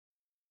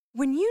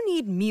When you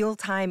need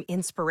mealtime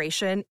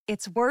inspiration,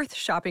 it's worth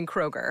shopping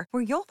Kroger,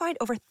 where you'll find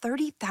over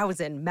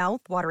 30,000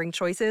 mouth-watering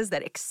choices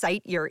that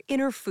excite your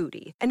inner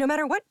foodie. And no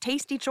matter what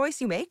tasty choice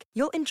you make,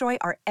 you'll enjoy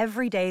our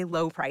everyday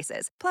low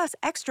prices, plus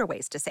extra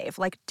ways to save,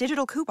 like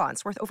digital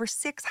coupons worth over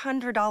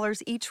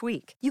 $600 each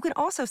week. You can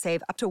also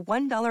save up to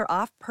 $1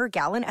 off per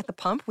gallon at the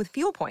pump with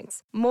fuel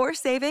points. More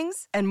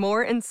savings and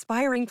more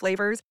inspiring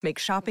flavors make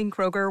shopping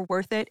Kroger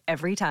worth it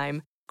every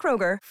time.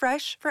 Kroger,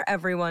 fresh for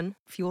everyone.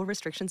 Fuel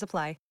restrictions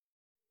apply.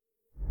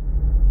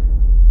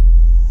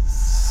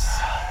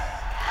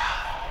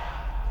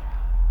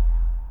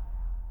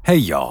 Hey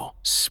y'all,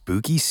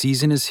 spooky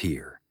season is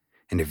here,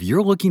 and if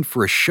you're looking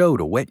for a show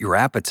to whet your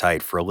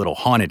appetite for a little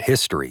haunted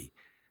history,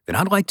 then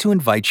I'd like to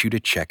invite you to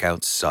check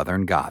out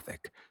Southern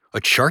Gothic, a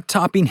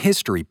chart-topping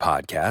history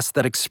podcast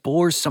that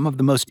explores some of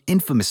the most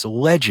infamous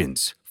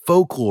legends,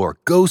 folklore,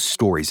 ghost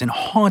stories, and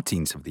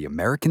hauntings of the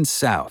American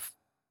South.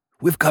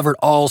 We've covered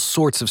all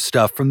sorts of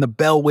stuff from the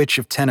Bell Witch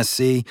of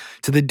Tennessee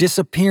to the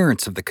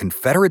disappearance of the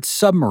Confederate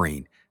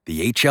submarine,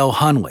 the H.L.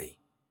 Hunley.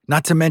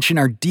 Not to mention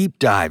our deep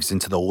dives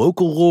into the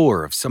local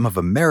lore of some of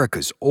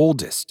America's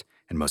oldest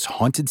and most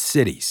haunted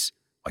cities,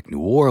 like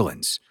New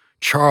Orleans,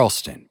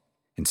 Charleston,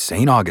 and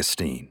St.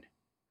 Augustine.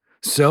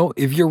 So,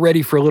 if you're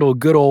ready for a little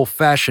good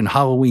old-fashioned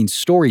Halloween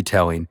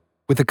storytelling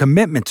with a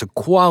commitment to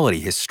quality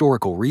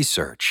historical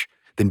research,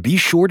 then be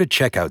sure to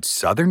check out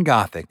Southern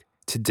Gothic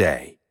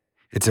today.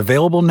 It's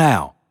available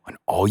now on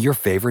all your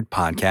favorite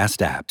podcast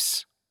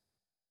apps.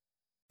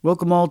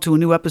 Welcome all to a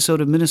new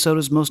episode of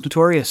Minnesota's Most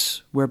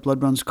Notorious, where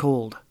blood runs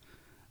cold.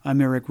 I'm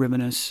Eric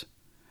Rivenes.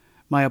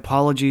 My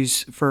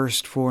apologies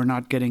first for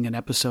not getting an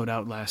episode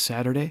out last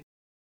Saturday.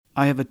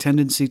 I have a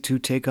tendency to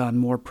take on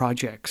more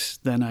projects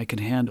than I can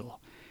handle,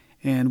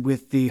 and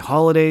with the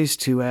holidays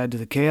to add to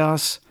the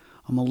chaos,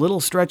 I'm a little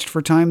stretched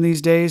for time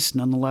these days.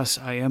 Nonetheless,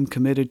 I am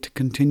committed to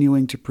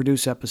continuing to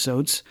produce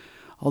episodes,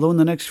 although in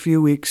the next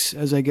few weeks,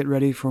 as I get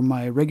ready for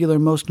my regular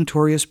Most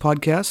Notorious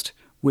podcast,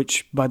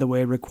 which, by the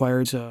way,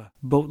 requires a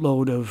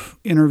boatload of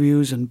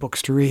interviews and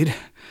books to read,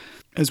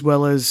 as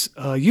well as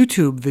a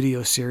YouTube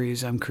video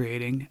series I'm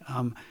creating.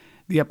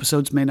 The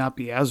episodes may not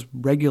be as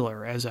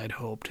regular as I'd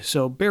hoped,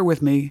 so bear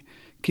with me,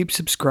 keep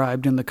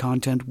subscribed, and the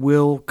content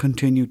will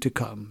continue to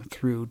come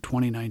through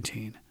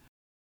 2019.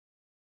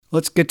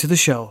 Let's get to the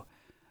show.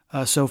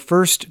 So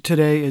first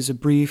today is a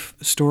brief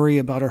story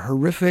about a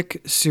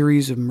horrific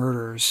series of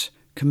murders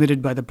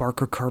committed by the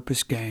Barker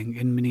Karpus gang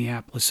in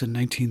Minneapolis in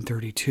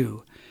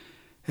 1932,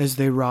 as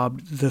they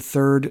robbed the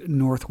Third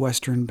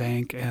Northwestern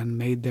Bank and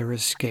made their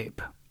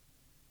escape.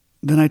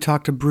 Then I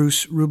talked to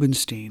Bruce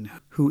Rubenstein,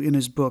 who in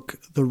his book,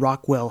 The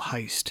Rockwell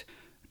Heist,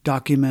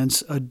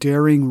 documents a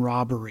daring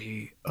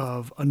robbery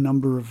of a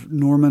number of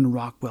Norman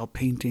Rockwell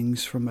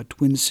paintings from a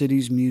Twin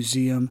Cities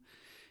museum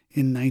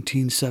in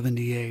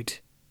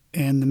 1978,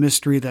 and the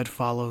mystery that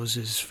follows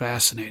is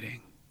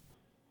fascinating.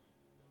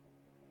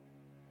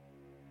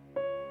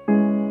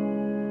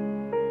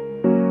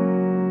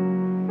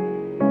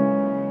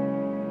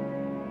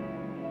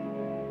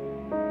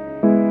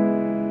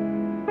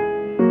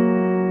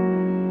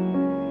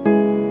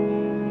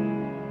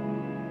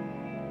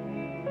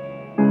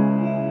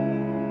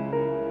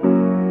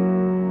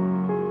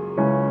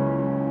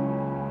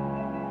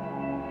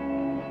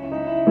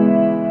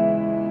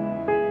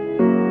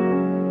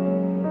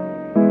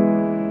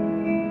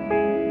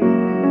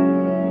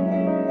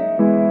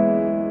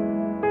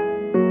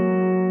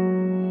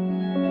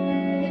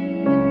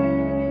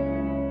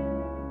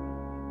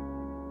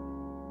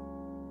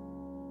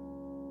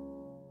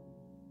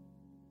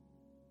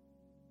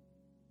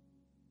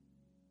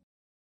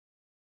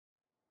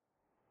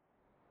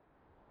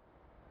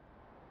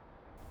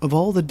 Of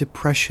all the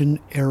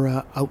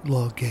Depression-era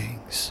outlaw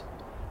gangs,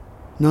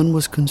 none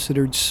was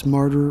considered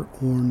smarter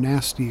or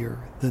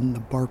nastier than the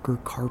Barker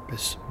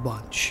Karpus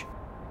bunch.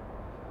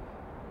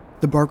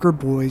 The Barker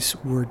boys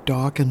were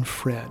Doc and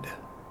Fred,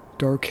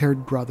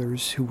 dark-haired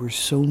brothers who were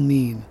so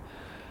mean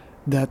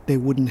that they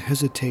wouldn't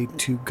hesitate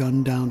to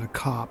gun down a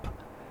cop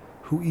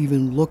who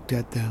even looked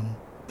at them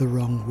the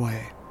wrong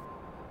way.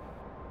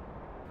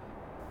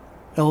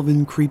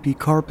 Elvin Creepy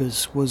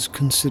Karpus was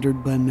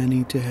considered by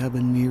many to have a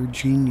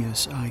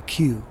near-genius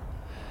IQ,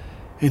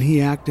 and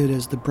he acted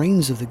as the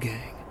brains of the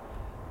gang,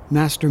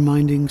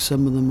 masterminding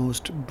some of the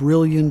most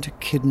brilliant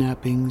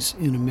kidnappings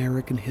in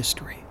American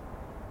history.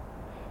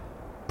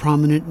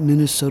 Prominent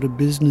Minnesota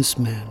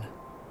businessmen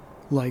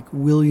like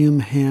William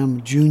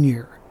Ham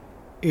Jr.,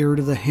 heir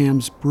to the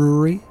Ham's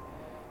Brewery,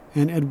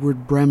 and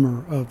Edward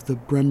Bremer of the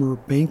Bremer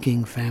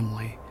banking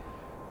family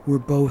were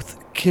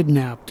both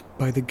kidnapped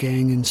by the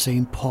gang in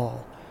St.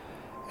 Paul,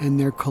 and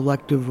their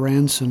collective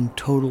ransom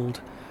totaled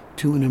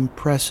to an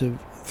impressive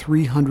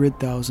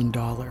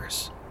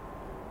 $300,000,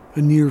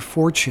 a near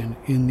fortune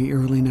in the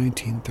early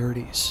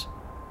 1930s.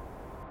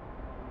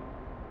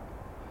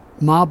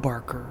 Ma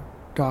Barker,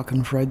 Doc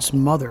and Fred's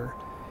mother,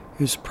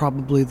 is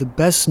probably the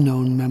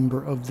best-known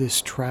member of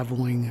this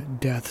traveling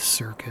death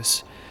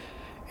circus,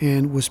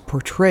 and was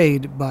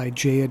portrayed by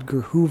J.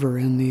 Edgar Hoover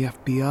in the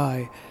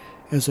FBI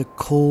as a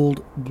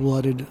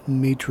cold-blooded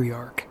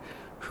matriarch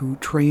who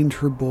trained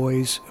her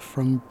boys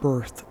from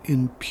birth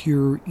in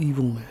pure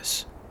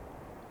evilness.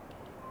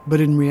 But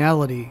in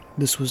reality,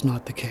 this was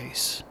not the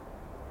case.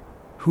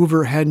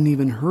 Hoover hadn't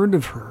even heard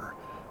of her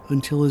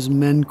until his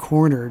men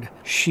cornered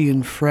she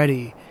and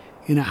Freddie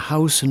in a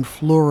house in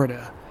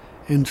Florida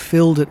and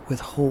filled it with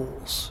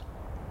holes.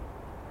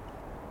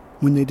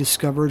 When they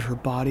discovered her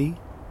body,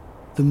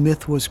 the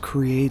myth was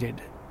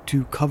created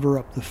to cover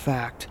up the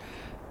fact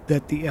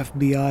that the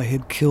FBI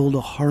had killed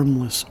a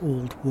harmless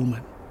old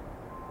woman.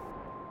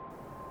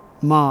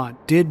 Ma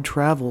did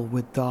travel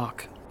with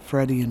Doc,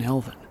 Freddie, and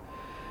Elvin,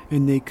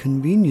 and they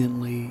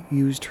conveniently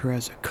used her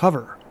as a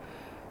cover,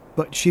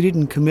 but she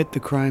didn't commit the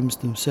crimes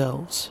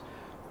themselves,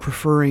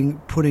 preferring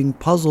putting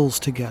puzzles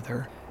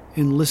together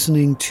and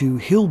listening to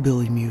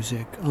hillbilly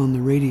music on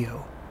the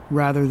radio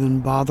rather than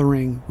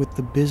bothering with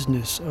the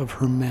business of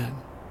her men.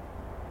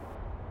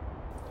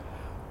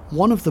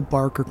 One of the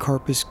Barker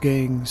Karpis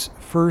gang's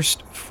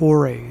first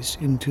forays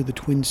into the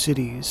Twin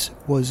Cities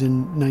was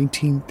in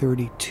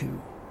 1932.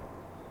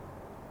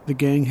 The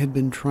gang had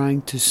been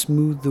trying to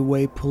smooth the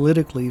way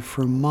politically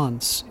for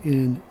months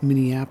in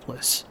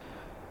Minneapolis,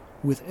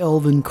 with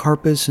Elvin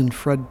Karpis and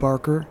Fred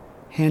Barker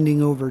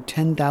handing over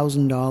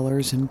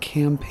 $10,000 in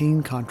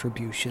campaign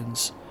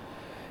contributions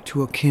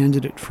to a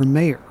candidate for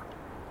mayor,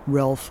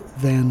 Ralph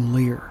Van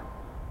Leer.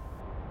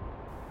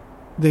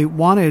 They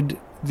wanted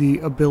the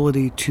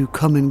ability to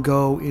come and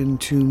go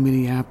into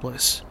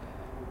Minneapolis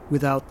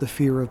without the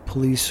fear of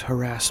police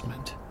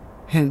harassment,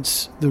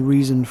 hence the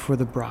reason for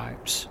the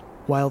bribes,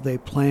 while they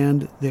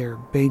planned their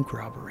bank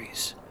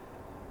robberies.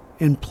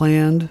 And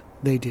planned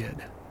they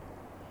did.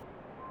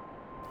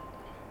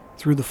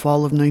 Through the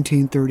fall of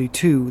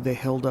 1932, they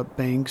held up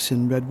banks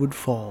in Redwood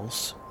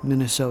Falls,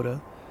 Minnesota,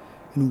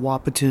 and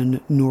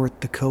Wahpeton, North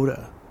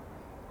Dakota,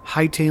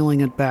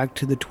 hightailing it back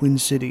to the Twin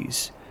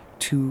Cities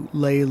to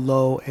lay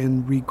low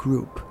and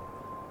regroup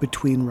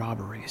between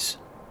robberies.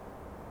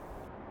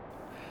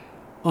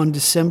 On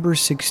December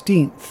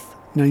 16th,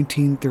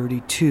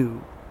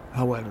 1932,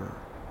 however,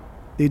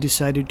 they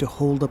decided to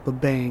hold up a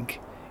bank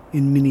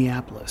in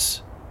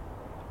Minneapolis,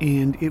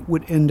 and it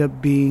would end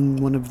up being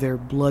one of their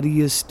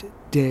bloodiest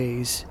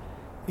days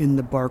in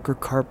the Barker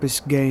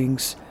Karpis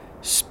gang's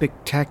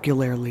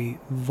spectacularly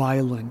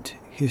violent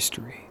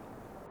history.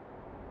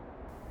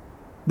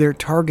 Their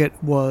target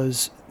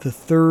was the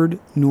Third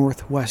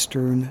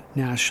Northwestern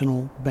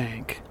National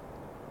Bank,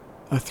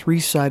 a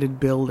three-sided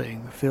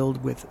building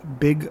filled with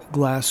big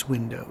glass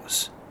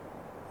windows,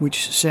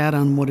 which sat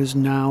on what is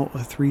now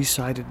a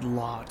three-sided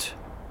lot,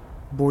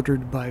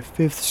 bordered by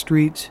 5th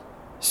Street,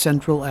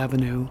 Central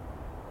Avenue,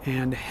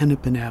 and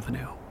Hennepin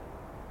Avenue.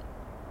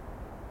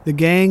 The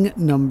gang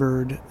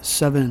numbered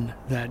 7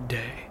 that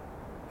day,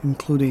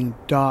 including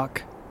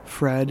Doc,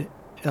 Fred,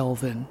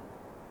 Elvin,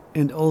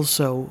 and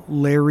also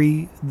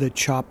Larry the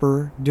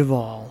Chopper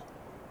Duvall,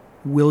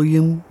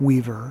 William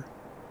Weaver,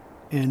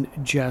 and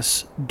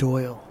Jess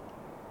Doyle.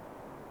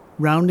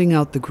 Rounding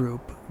out the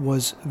group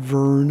was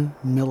Vern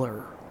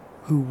Miller,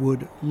 who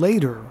would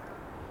later,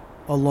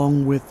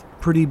 along with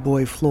Pretty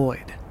Boy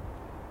Floyd,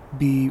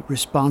 be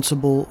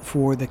responsible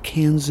for the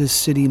Kansas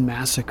City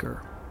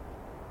Massacre,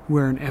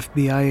 where an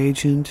FBI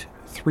agent,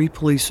 3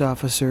 police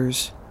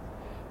officers,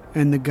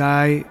 and the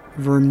guy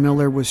Vern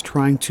Miller was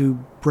trying to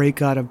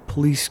break out of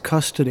police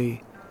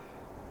custody,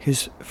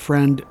 his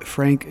friend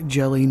Frank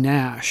Jelly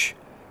Nash,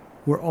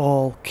 were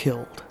all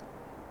killed.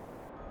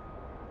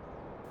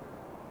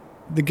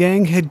 The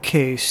gang had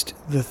cased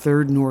the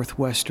Third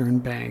Northwestern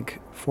Bank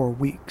for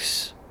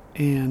weeks,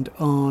 and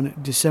on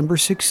December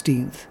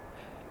 16th,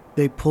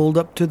 they pulled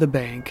up to the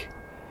bank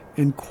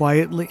and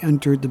quietly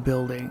entered the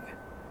building,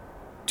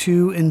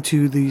 2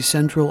 into the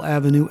Central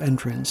Avenue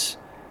entrance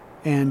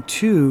and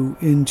 2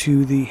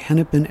 into the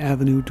Hennepin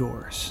Avenue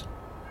doors,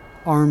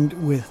 armed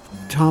with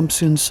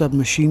Thompson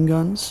submachine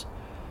guns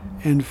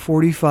and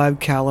 .45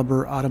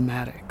 caliber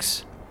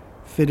automatics,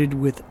 fitted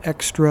with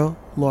extra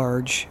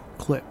large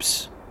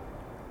clips.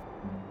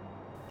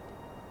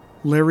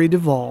 Larry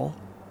Duvall,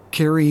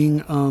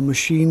 carrying a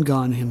machine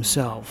gun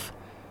himself,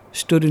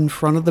 stood in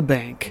front of the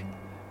bank,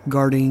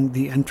 guarding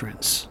the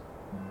entrance.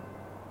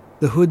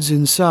 The hoods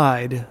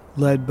inside,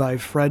 led by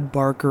Fred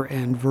Barker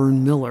and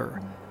Vern Miller,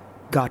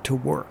 got to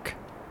work.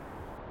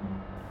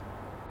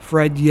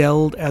 Fred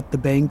yelled at the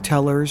bank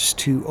tellers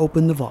to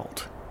open the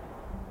vault,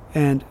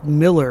 and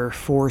Miller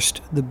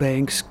forced the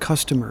bank's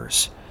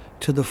customers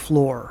to the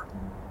floor,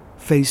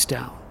 face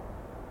down.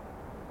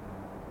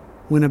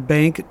 When a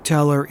bank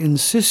teller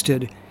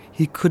insisted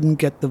he couldn't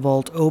get the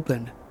vault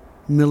open,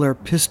 Miller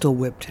pistol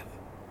whipped him,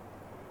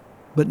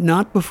 but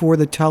not before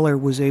the teller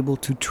was able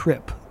to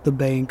trip the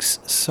bank's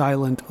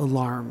silent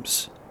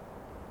alarms.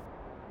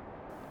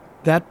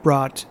 That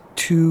brought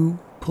 2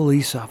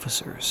 police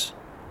officers,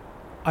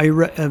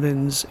 Ira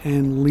Evans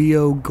and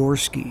Leo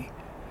Gorski,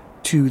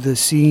 to the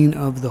scene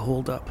of the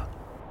holdup.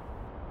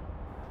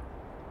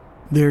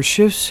 Their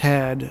shifts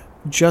had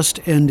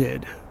just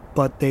ended,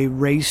 but they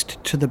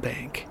raced to the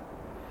bank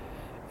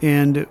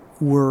and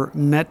were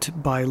met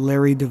by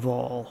Larry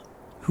Duvall,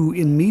 who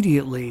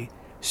immediately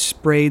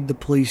sprayed the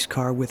police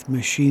car with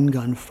machine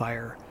gun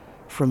fire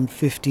from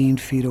 15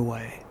 feet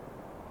away.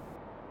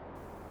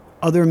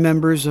 Other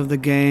members of the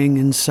gang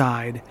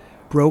inside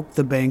broke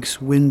the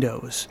bank's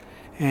windows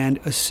and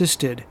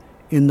assisted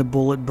in the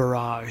bullet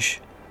barrage,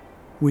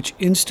 which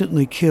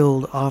instantly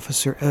killed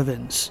Officer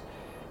Evans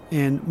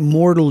and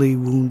mortally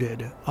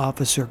wounded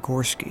Officer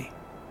Gorski.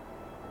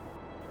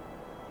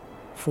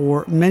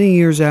 For many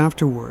years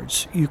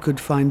afterwards, you could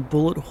find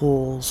bullet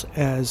holes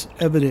as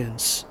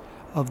evidence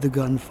of the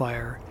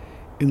gunfire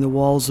in the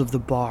walls of the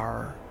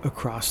bar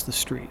across the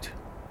street.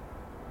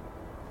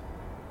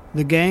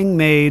 The gang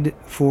made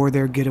for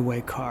their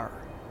getaway car,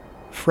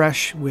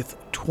 fresh with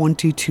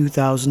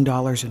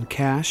 $22,000 in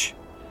cash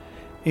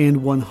and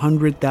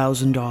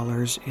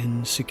 $100,000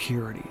 in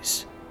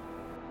securities.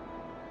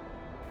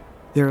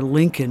 Their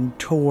Lincoln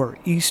tore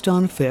east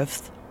on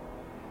 5th,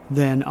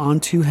 then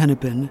onto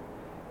Hennepin,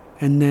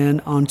 and then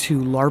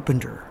onto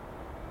Larpenteur,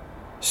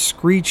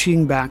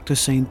 screeching back to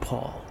St.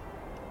 Paul,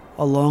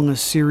 along a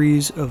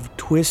series of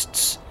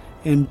twists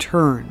and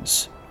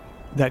turns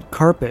that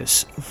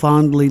Karpis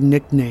fondly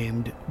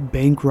nicknamed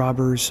Bank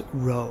Robbers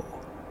Row.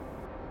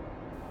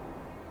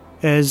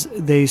 As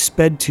they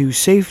sped to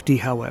safety,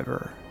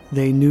 however,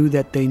 they knew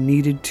that they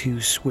needed to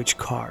switch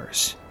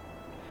cars.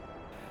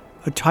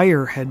 A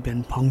tire had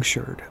been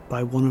punctured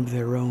by one of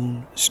their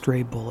own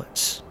stray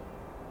bullets.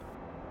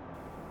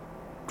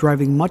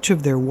 Driving much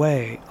of their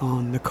way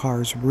on the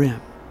car's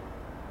rim,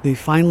 they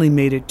finally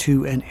made it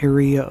to an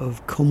area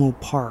of Como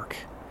Park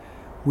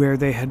where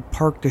they had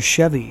parked a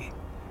Chevy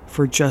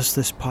for just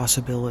this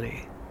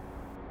possibility.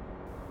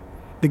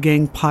 The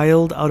gang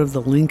piled out of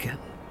the Lincoln,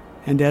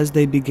 and as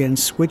they began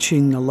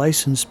switching the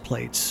license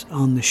plates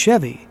on the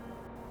Chevy,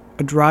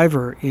 a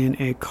driver in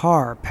a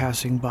car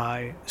passing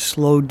by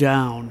slowed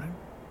down,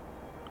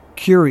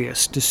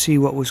 curious to see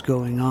what was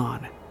going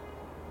on.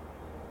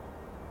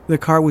 The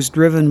car was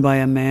driven by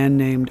a man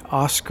named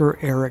Oscar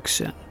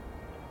Erickson,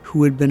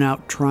 who had been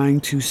out trying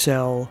to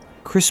sell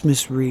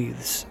Christmas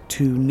wreaths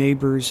to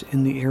neighbors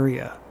in the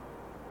area.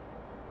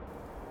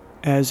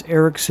 As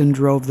Erickson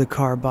drove the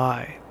car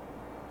by,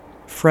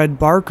 Fred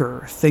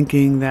Barker,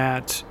 thinking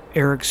that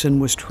Erickson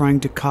was trying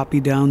to copy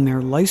down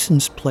their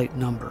license plate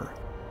number,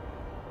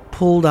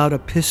 pulled out a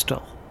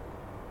pistol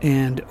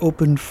and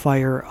opened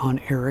fire on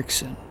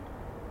Erickson,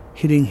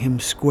 hitting him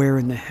square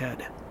in the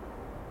head.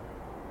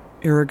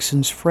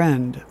 Erickson's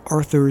friend,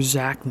 Arthur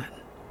Zachman,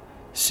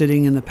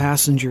 sitting in the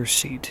passenger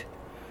seat,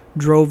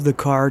 drove the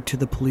car to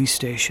the police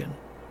station.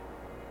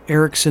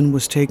 Erickson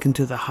was taken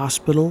to the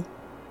hospital,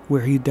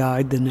 where he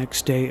died the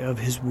next day of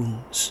his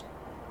wounds.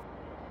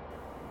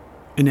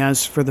 And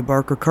as for the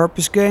Barker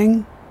Karpis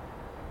gang,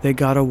 they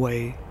got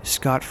away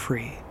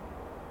scot-free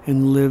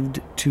and lived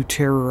to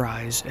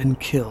terrorize and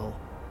kill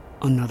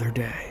another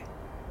day.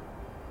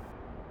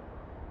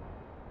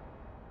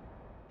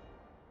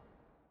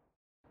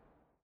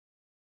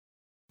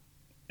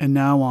 And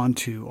now on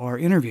to our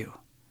interview.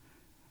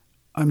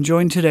 I'm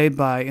joined today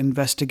by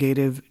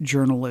investigative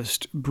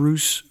journalist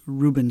Bruce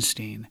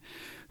Rubenstein,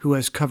 who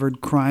has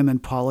covered crime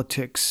and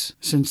politics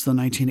since the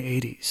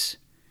 1980s.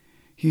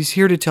 He's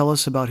here to tell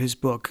us about his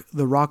book,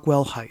 The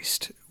Rockwell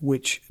Heist,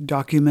 which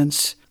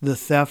documents the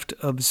theft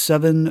of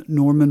 7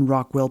 Norman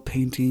Rockwell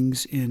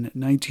paintings in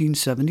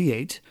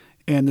 1978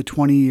 and the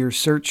 20-year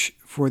search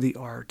for the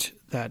art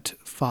that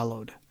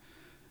followed.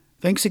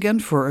 Thanks again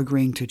for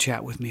agreeing to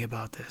chat with me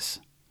about this.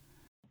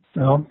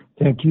 Well,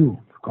 thank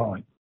you for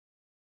calling.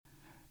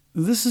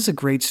 This is a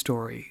great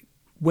story.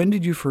 When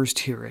did you first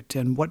hear it,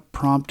 and what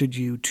prompted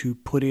you to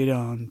put it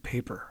on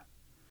paper?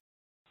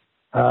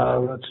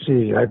 Let's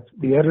see.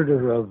 The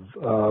editor of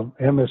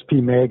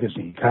MSP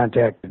Magazine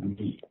contacted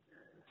me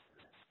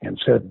and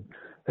said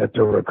that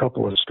there were a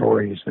couple of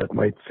stories that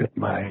might fit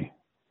my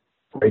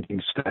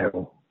writing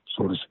style,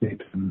 so to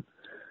speak. And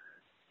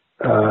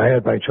I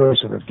had my choice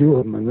of a few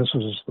of them, and this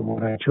was the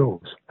one I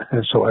chose.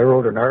 And so I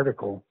wrote an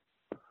article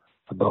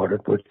about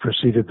it, which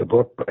preceded the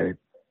book by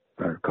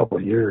a couple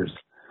of years.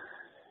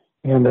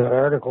 And that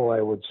article,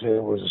 I would say,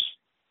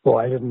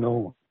 I didn't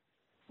know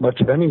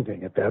much of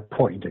anything at that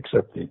point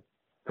except the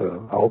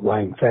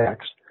outlying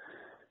facts,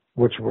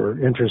 which were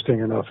interesting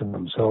enough in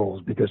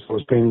themselves because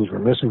those paintings were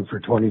missing for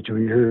 22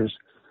 years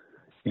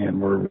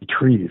and were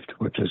retrieved,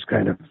 which is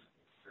kind of,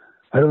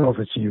 I don't know if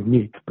it's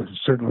unique, but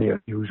it's certainly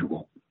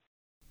unusual.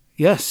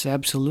 Yes,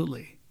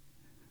 absolutely.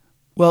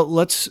 Well,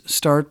 let's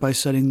start by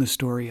setting the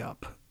story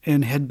up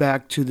and head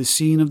back to the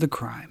scene of the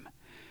crime.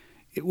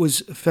 It was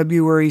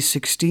February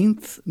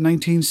 16th,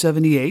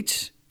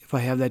 1978, if I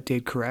have that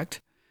date correct,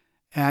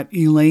 at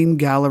Elaine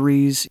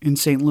Galleries in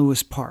St.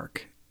 Louis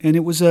Park. And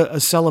it was a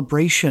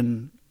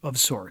celebration of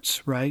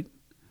sorts, right?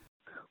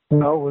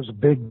 Well, it was a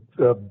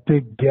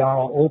big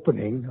gala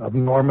opening of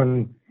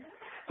Norman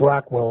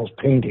Rockwell's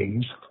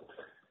paintings.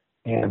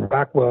 And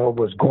Rockwell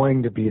was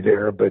going to be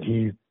there, but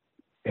he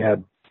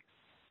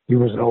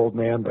was an old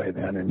man by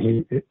then, and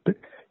he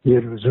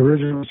was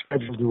originally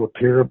scheduled to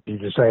appear, but he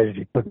decided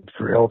he couldn't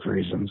for health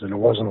reasons, and it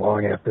wasn't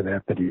long after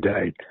that he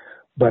died.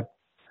 But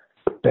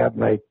that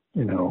night,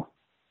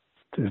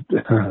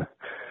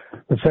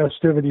 the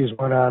festivities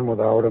went on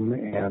without him,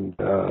 and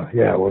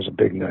it was a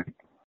big night.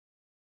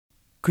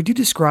 Could you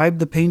describe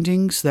the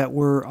paintings that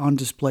were on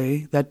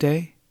display that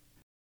day?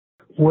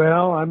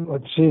 Well,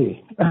 let's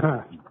see.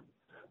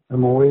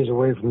 I'm a ways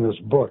away from this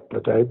book,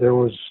 but there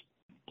was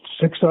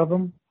 6 of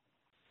them.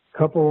 A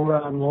couple were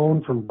on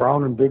loan from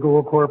Brown and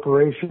Bigelow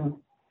Corporation.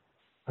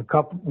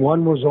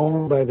 One was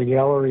owned by the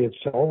gallery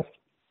itself,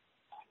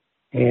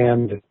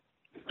 and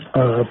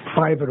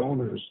private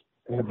owners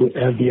had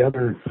the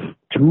other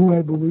 2,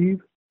 I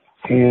believe.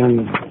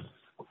 And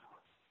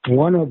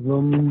one of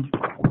them,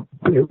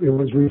 it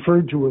was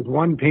referred to as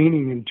one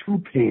painting and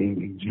 2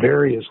 paintings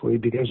variously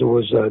because it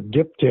was a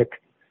diptych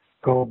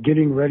called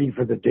Getting Ready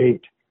for the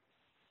Date.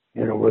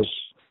 And it was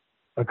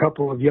a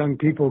couple of young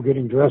people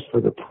getting dressed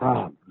for the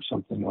prom or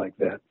something like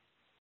that.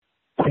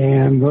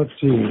 And let's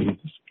see.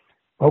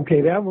 Okay,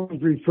 that was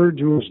referred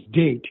to as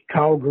Date,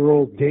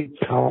 Cowgirl, Date,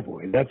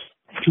 Cowboy. That's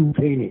 2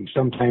 paintings,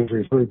 sometimes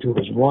referred to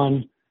as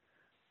one.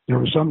 There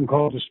was something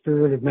called The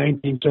Spirit of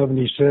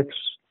 1976,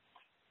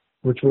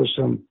 which was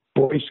some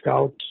Boy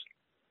Scouts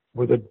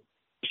with a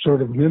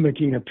sort of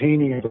mimicking a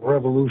painting of the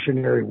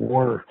Revolutionary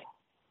War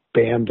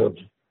band of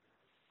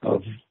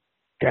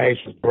guys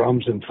with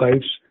drums and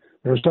fifes.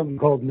 There was something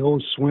called No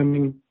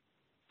Swimming,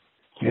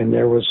 and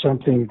there was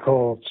something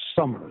called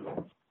Summer,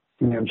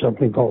 and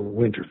something called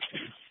Winter.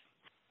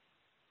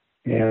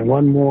 And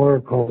one more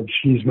called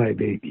She's My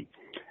Baby.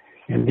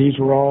 And these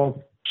were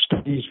all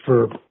studies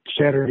for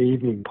Saturday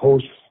Evening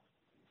Post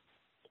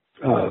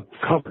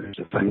covers,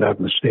 if I'm not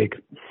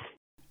mistaken.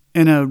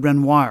 In a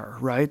Renoir,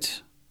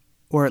 right?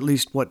 Or at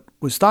least what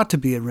was thought to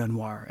be a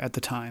Renoir at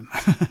the time.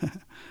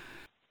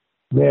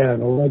 Yeah,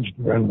 an alleged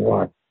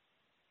Renoir.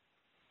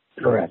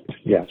 Correct,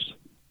 yes.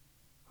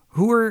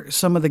 Who were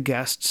some of the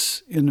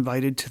guests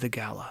invited to the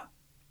gala?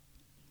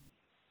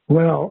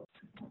 Well,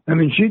 I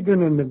mean, she'd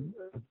been in the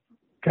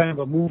kind of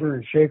a mover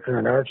and shaker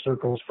in art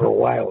circles for a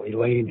while,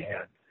 Elaine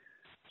had.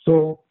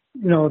 So,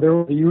 there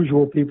were the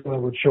usual people that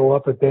would show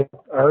up at that,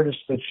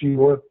 artists that she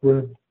worked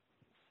with,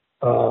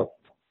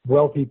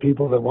 wealthy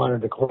people that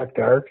wanted to collect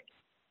art.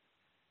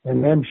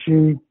 And then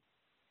she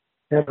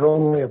had her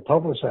own way of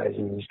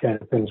publicizing these kind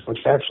of things,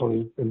 which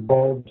actually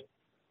involved,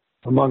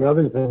 among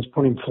other things,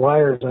 putting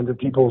flyers under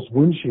people's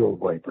windshield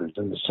wipers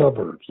in the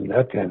suburbs and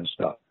that kind of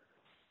stuff.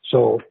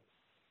 So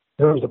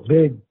there was a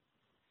big,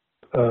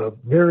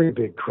 very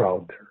big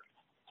crowd there.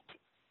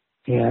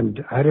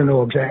 And I don't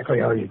know exactly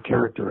how you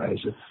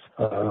characterize it.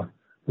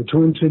 The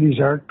Twin Cities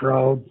art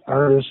crowd,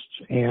 artists,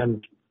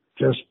 and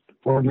just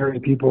ordinary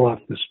people off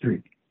the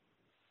street.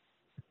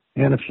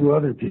 And a few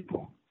other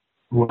people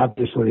who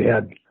obviously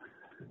had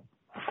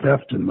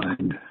theft in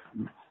mind.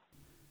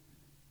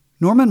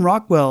 Norman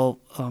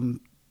Rockwell,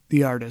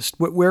 the artist,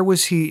 where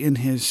was he in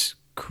his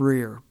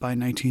career by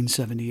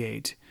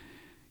 1978?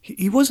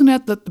 He wasn't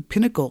at the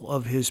pinnacle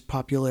of his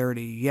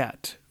popularity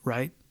yet,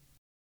 right?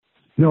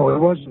 No, it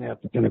wasn't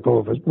at the pinnacle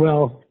of it.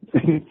 Well,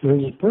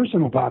 his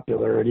personal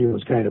popularity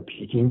was kind of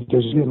peaking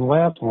because he didn't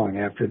last long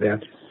after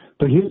that.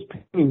 But his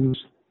paintings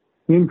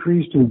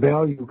increased in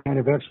value kind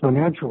of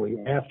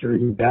exponentially after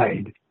he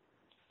died.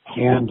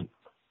 And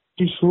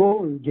he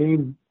slowly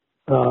gained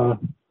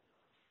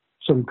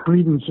some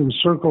credence in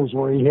circles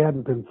where he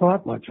hadn't been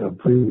thought much of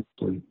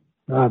previously.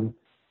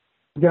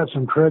 He got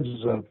some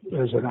creds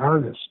as an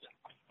artist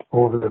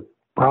over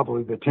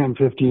probably the 10,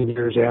 15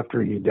 years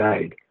after he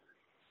died.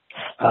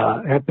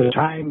 At the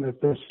time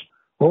that this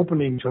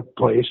opening took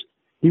place,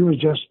 he was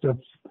just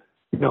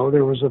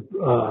there was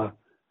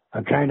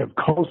a kind of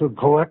cult of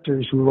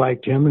collectors who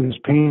liked him, and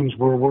his paintings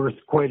were worth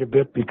quite a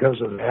bit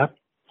because of that.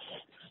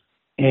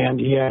 And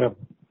he had a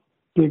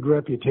big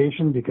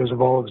reputation because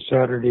of all of the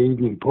Saturday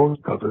Evening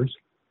Post covers.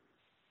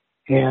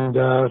 And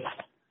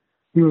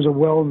he was a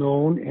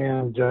well-known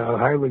and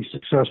highly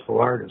successful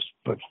artist,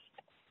 but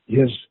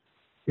his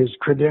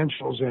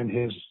credentials and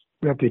his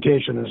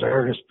reputation as an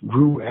artist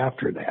grew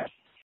after that.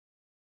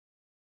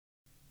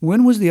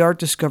 When was the art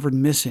discovered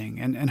missing,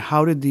 and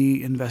how did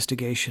the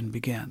investigation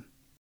begin?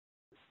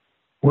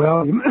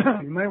 Well,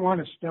 you might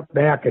want to step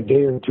back a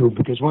day or two,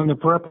 because when the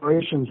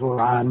preparations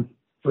were on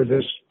for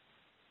this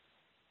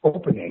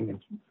opening,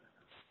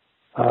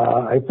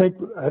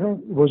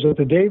 was it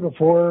the day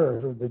before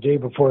or the day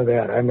before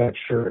that? I'm not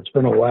sure. It's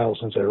been a while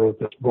since I wrote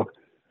this book.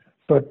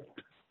 But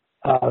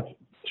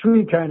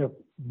 3 kind of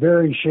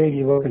very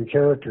shady-looking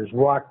characters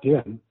walked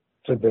in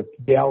to the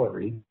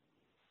gallery,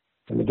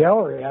 and the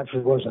gallery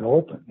actually wasn't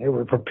open. They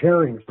were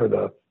preparing for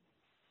the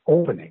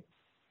opening,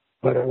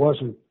 but it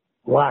wasn't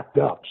locked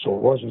up, so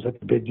it wasn't such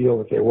a big deal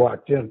that they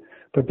walked in.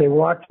 But they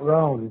walked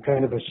around and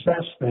kind of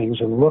assessed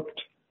things and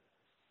looked.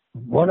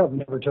 One of them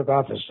never took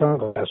off his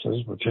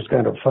sunglasses, which is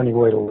kind of a funny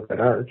way to look at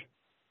art.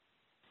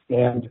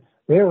 And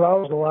they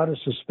aroused a lot of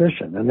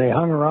suspicion, and they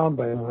hung around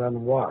by the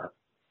Renoir.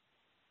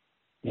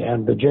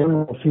 And the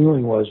general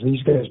feeling was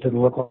these guys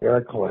didn't look like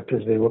art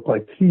collectors, they looked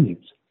like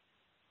thieves.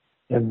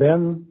 And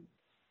then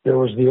there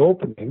was the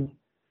opening,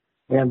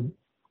 and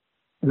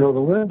the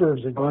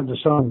Lindberghs had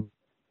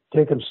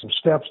taken some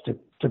steps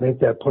to make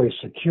that place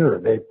secure.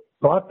 They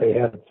thought they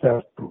had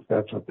theft proof.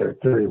 That's what their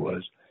theory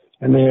was.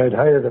 And they had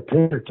hired a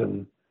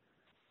Pinkerton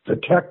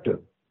detective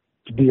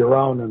to be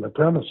around in the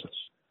premises.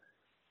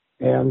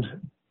 And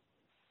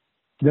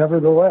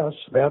nevertheless,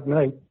 that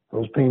night,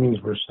 those paintings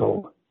were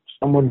stolen.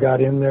 Someone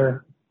got in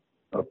there,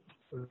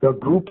 a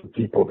group of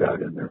people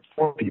got in there,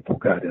 4 people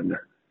got in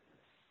there.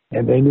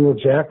 And they knew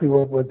exactly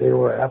what they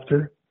were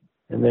after,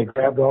 and they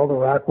grabbed all the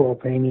Rockwell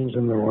paintings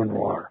in the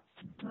Renoir.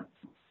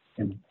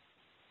 And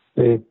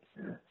they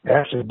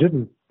actually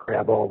didn't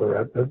grab all the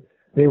rest.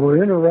 They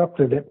were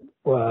interrupted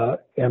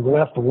and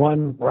left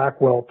one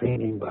Rockwell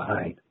painting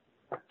behind.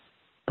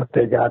 But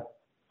they got,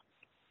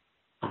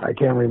 I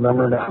can't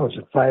remember now, was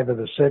it 5 of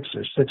the 6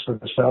 or 6 of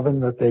the 7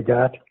 that they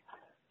got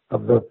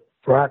of the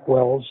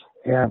Rockwells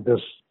and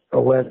this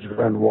alleged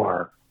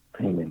Renoir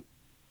painting.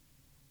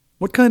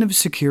 What kind of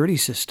security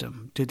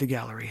system did the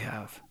gallery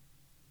have?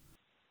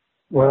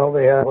 Well,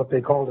 they had what they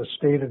called a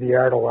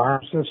state-of-the-art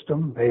alarm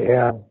system. They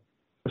had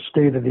a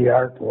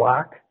state-of-the-art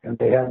lock, and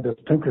they had this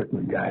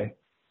Pinkerton guy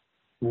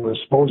who was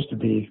supposed to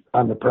be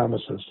on the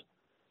premises.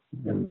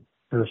 And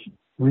for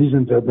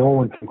reasons that no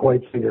one can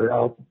quite figure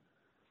out,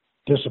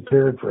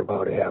 disappeared for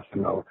about a half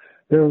an hour.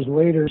 There was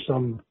later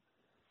some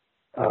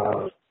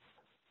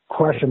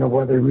question of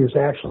whether he was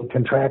actually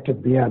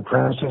contracted to be on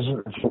premises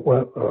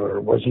or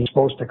was he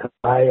supposed to come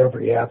by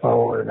every half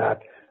hour or not.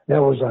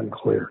 That was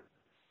unclear.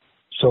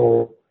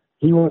 So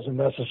he wasn't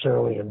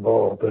necessarily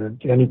involved, but in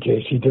any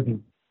case, he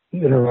didn't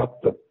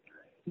interrupt the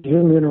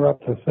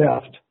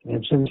theft.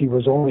 And since he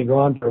was only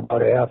gone for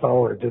about a half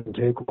hour, it didn't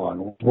take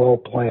long. It was well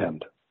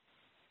planned.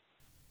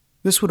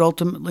 This would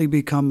ultimately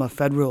become a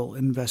federal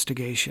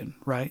investigation,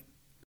 right?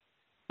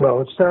 Well,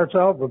 it starts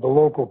out with the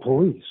local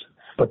police,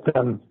 but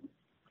then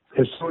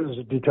as soon as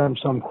it becomes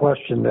some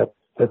question that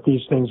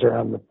these things are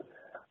on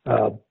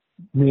the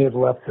may have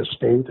left the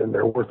state and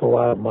they're worth a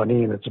lot of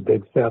money and it's a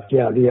big theft,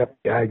 yeah, the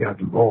FBI got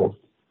involved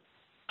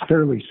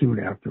fairly soon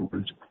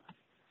afterwards.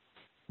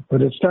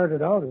 But it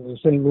started out as a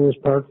St. Louis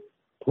Park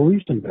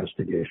police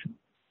investigation.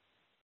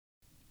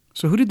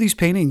 So who did these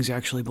paintings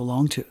actually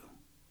belong to?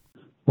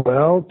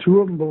 Well, 2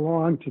 of them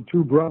belonged to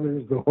 2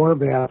 brothers, the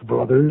Horvath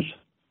brothers,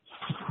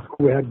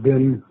 who had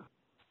been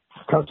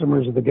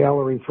customers of the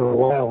gallery for a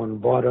while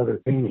and bought other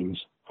paintings.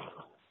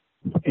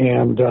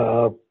 And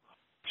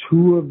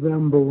 2 of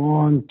them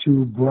belonged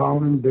to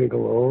Brown and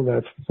Bigelow,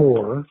 that's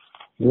 4.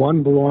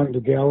 1 belonged to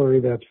gallery,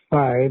 that's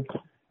 5.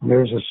 And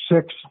there's a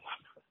 6th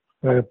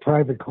by a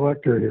private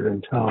collector here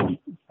in town.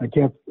 I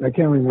can't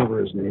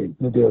remember his name.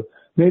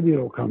 Maybe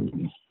it'll come to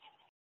me.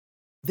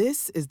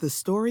 This is the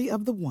story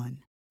of the one.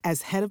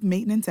 As head of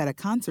maintenance at a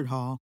concert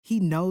hall, he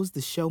knows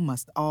the show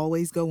must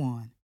always go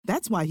on.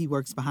 That's why he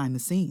works behind the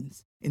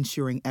scenes,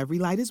 ensuring every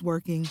light is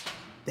working,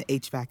 the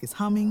HVAC is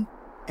humming,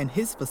 and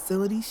his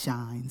facility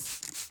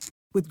shines.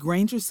 With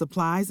Grainger's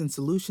supplies and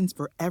solutions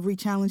for every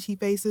challenge he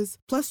faces,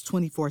 plus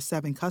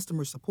 24/7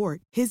 customer support,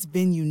 his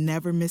venue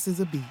never misses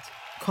a beat.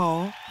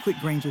 Call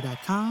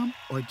quickgrainger.com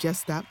or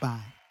just stop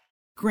by.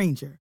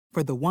 Grainger,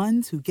 for the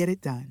ones who get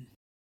it done.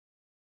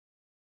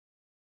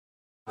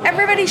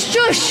 Everybody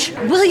shush!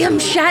 William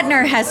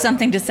Shatner has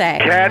something to say.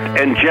 Cat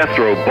and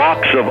Jethro,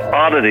 box of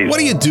oddities. What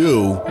do you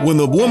do when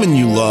the woman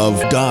you love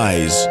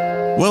dies?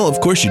 Well, of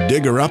course you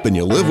dig her up and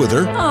you live with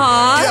her.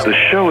 Aww. The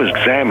show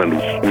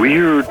examines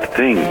weird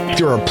things.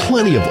 There are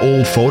plenty of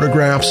old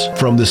photographs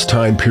from this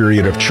time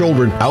period of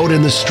children out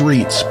in the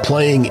streets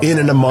playing in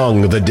and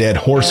among the dead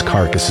horse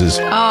carcasses.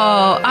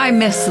 Oh, I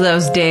miss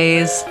those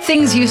days.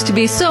 Things used to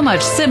be so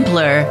much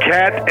simpler.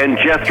 Cat and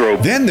Jethro.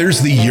 Then there's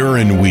the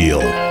urine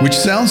wheel, which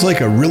sounds like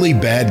a really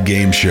bad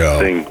game show.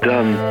 Thing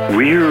done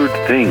weird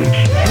things.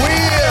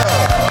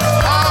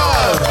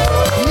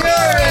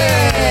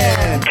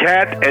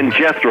 Cat and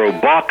Jethro,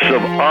 box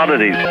of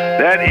oddities.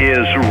 That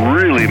is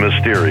really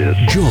mysterious.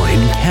 Join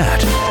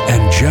Cat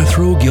and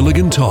Jethro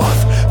Gilligan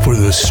Toth for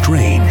the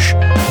strange,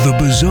 the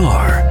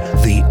bizarre,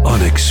 the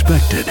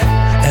unexpected,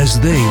 as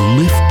they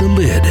lift the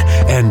lid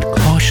and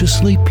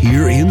cautiously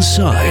peer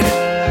inside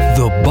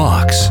the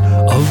Box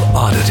of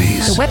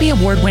Oddities. The Webby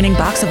Award-winning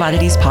Box of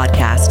Oddities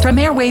podcast from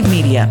Airwave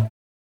Media.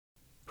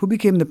 Who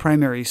became the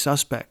primary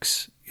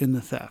suspects in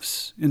the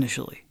thefts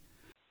initially?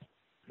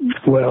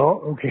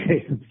 Well,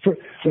 okay,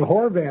 the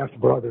Horvath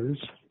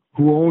brothers,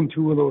 who owned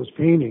 2 of those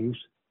paintings,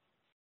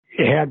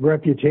 had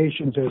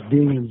reputations as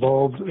being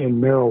involved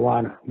in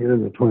marijuana here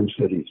in the Twin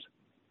Cities.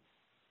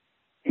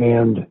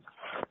 And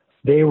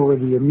they were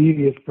the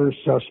immediate first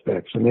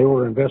suspects, and they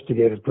were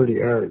investigated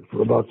pretty hard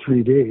for about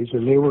 3 days,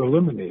 and they were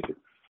eliminated.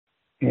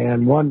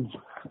 And one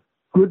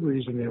good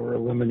reason they were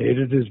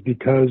eliminated is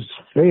because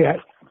they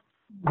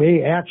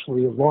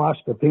actually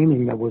lost a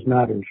painting that was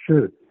not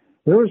insured.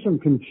 There was some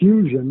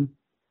confusion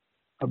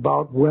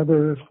about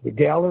whether the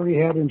gallery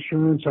had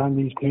insurance on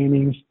these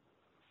paintings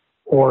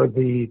or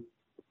the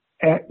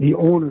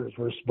owners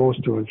were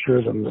supposed to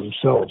insure them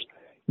themselves.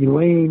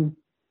 Elaine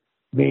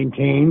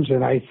maintains,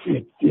 and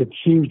it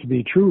seems to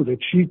be true, that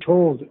she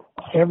told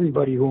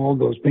everybody who owned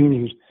those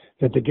paintings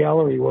that the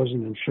gallery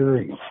wasn't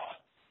insuring them.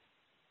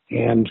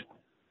 And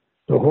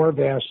the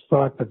Horvaths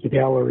thought that the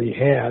gallery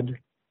had,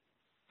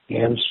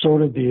 and so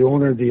did the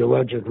owner of the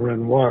alleged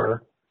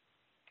Renoir.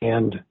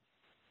 And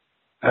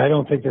I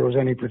don't think there was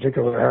any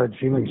particular hard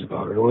feelings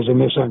about it. It was a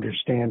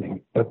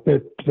misunderstanding. But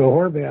the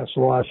Horvaths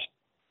lost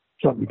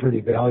something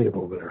pretty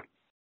valuable there.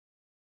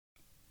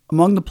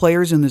 Among the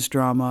players in this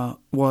drama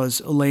was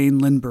Elaine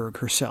Lindbergh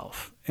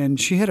herself, and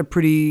she had a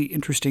pretty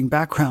interesting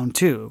background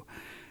too.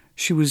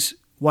 She was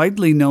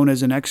widely known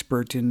as an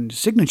expert in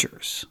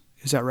signatures.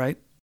 Is that right?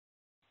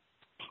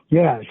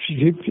 Yeah,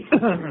 she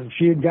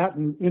had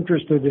gotten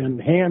interested in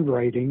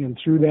handwriting, and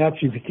through that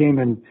she became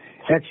an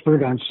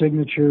expert on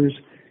signatures.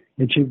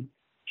 And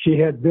she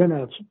had been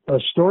a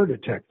store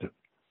detective,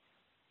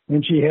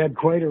 and she had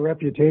quite a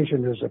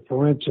reputation as a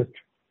forensic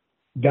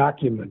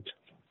document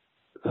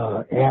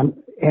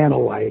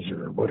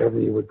analyzer, or whatever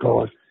you would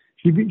call it.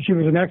 She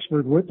was an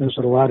expert witness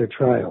at a lot of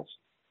trials,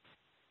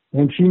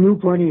 and she knew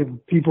plenty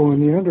of people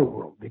in the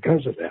underworld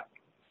because of that.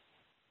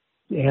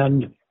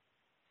 And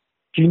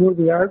she knew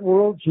the art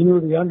world, she knew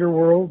the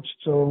underworld,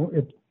 so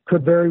it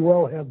could very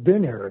well have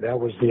been her. That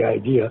was the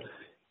idea.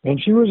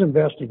 And she was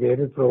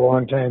investigated for a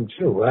long time,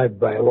 too.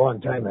 By a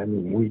long time, I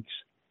mean weeks.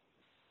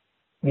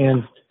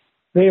 And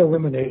they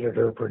eliminated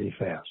her pretty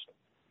fast.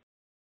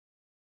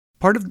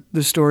 Part of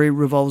the story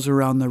revolves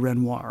around the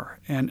Renoir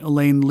and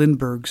Elaine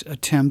Lindbergh's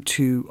attempt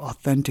to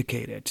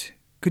authenticate it.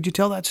 Could you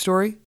tell that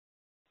story?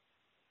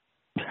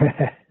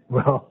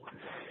 Well,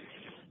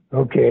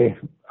 okay.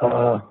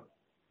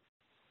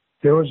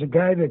 There was a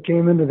guy that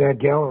came into that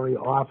gallery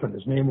often.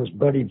 His name was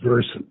Buddy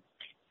Burson.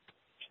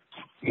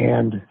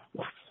 And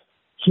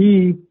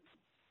he,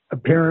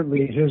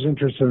 apparently, his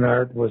interest in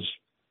art was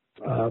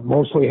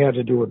mostly had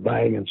to do with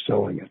buying and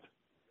selling it.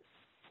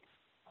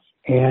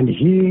 And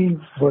he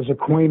was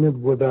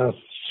acquainted with a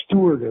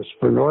stewardess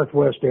for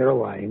Northwest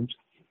Airlines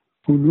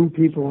who knew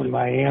people in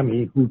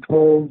Miami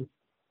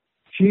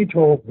she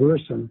told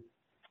Burson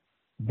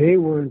they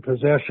were in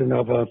possession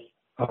of a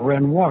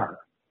Renoir.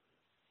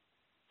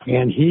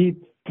 And he,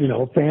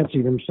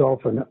 fancied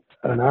himself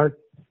an art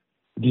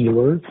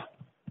dealer,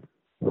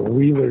 or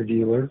wheeler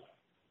dealer,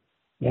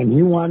 and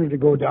he wanted to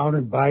go down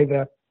and buy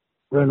that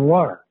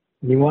Renoir.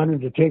 And he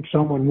wanted to take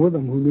someone with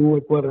him who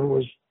knew whether it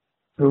was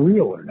for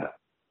real or not.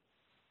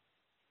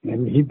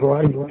 And he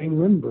brought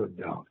Elaine Lindbergh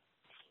down,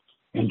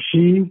 and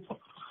she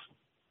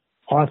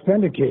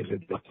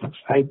authenticated it.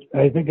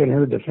 I think in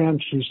her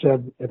defense, she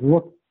said it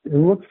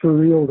looked for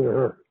real to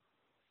her,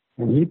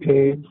 and he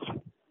paid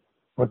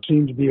what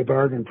seemed to be a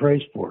bargain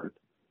price for it.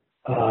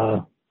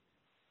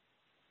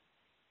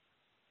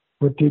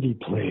 What did he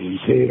pay? He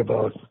paid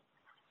about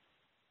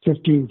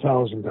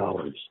 $15,000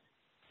 or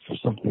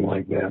something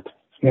like that.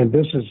 And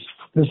this is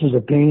a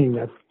painting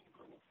that,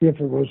 if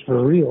it was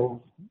for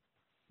real,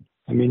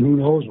 I mean, who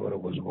knows what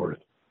it was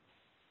worth?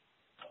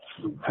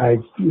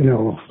 It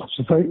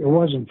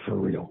wasn't for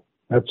real.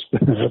 That's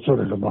what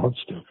it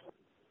amounts to.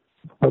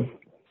 But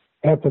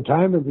at the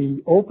time of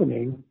the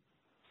opening,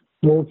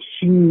 both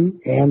she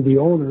and the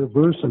owner,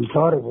 Burson,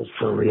 thought it was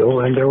for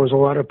real, and there was a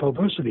lot of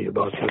publicity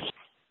about this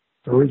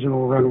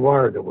original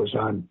Renoir that was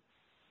on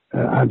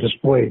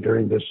display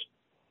during this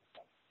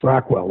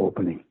Rockwell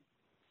opening.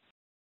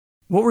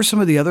 What were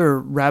some of the other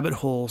rabbit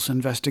holes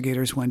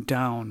investigators went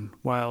down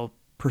while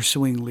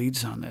pursuing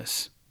leads on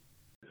this?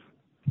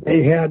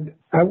 They had,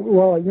 they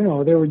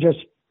were just,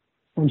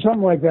 when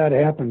something like that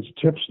happens,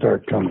 tips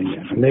start coming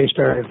in, and they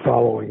started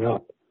following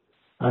up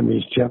on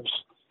these tips.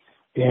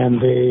 And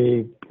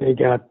they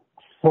got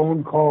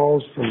phone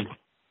calls from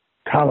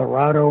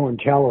Colorado and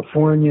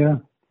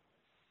California.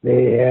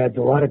 They had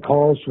a lot of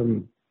calls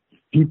from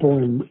people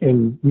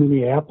in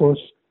Minneapolis.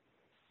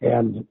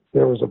 And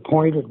there was a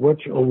point at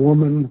which a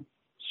woman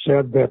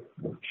said that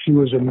she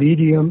was a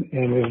medium,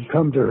 and it had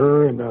come to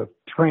her in a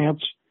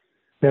trance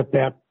that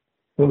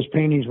those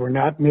paintings were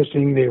not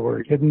missing. They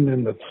were hidden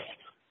in the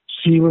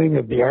ceiling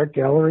of the art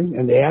gallery,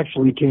 and they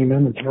actually came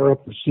in and tore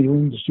up the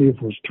ceiling to see if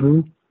it was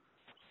true.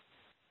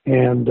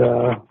 And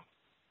there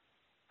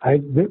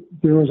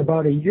was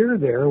about a year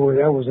there where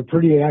that was a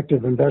pretty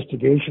active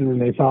investigation, and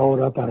they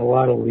followed up on a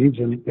lot of leads,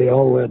 and they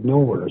all led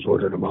nowhere is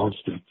what it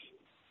amounts to.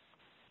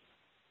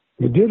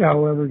 They did,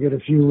 however, get a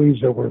few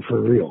leads that were for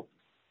real,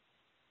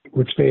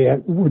 which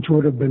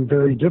would have been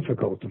very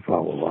difficult to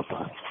follow up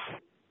on.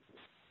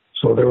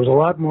 So there was a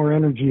lot more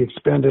energy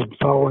expended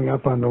following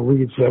up on the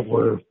leads that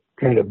were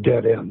kind of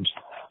dead ends.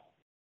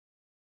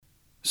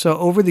 So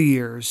over the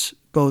years,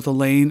 both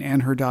Elaine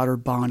and her daughter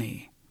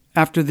Bonnie,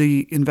 after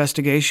the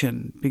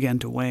investigation began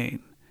to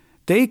wane,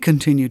 they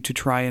continued to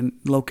try and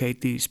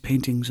locate these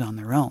paintings on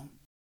their own.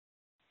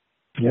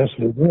 Yes,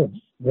 they did.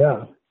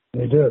 Yeah,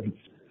 they did.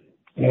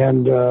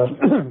 And a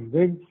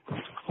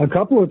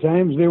couple of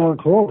times they were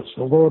close,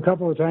 although a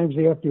couple of times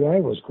the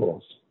FBI was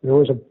close. There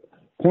was a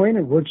point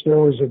at which there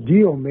was a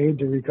deal made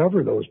to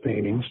recover those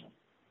paintings,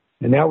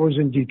 and that was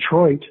in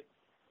Detroit.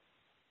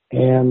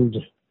 And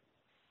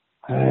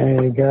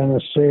I'm going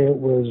to say it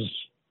was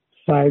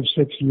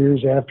 5-6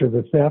 years after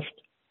the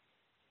theft.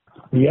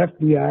 The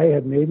FBI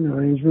had made an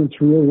arrangement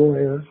through a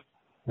lawyer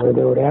where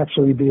there would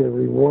actually be a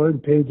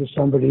reward paid to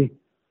somebody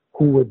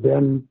who would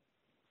then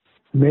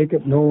make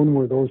it known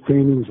where those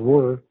paintings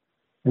were.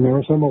 And there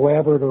was some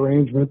elaborate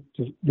arrangement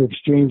to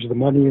exchange the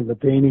money and the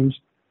paintings,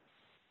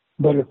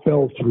 but it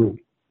fell through.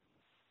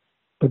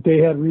 But they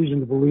had reason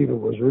to believe it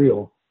was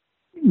real.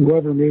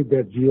 Whoever made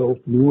that deal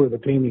knew where the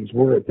paintings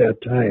were at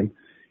that time,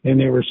 and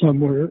they were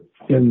somewhere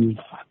in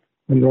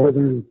the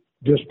northern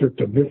district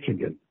of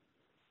Michigan,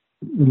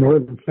 the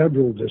northern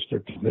federal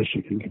district of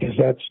Michigan, because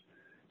that's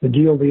the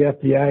deal the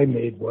FBI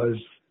made was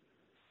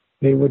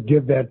they would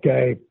give that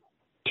guy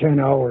 10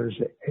 hours,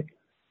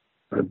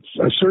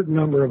 a certain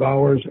number of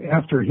hours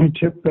after he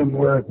tipped them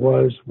where it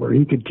was, where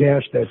he could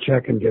cash that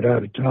check and get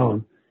out of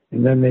town,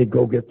 and then they'd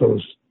go get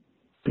those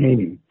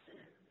paintings.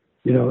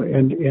 You know,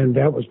 and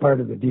that was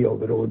part of the deal,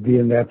 that it would be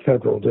in that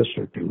federal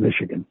district of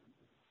Michigan.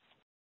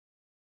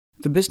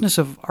 The business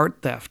of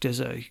art theft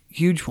is a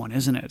huge one,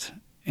 isn't it?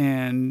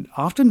 And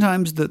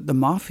oftentimes the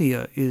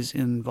mafia is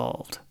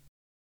involved.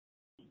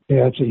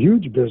 Yeah, it's a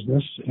huge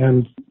business,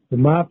 and the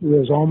mafia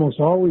is almost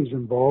always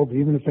involved,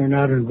 even if they're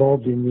not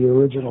involved in the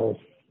original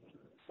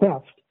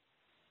theft,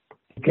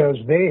 because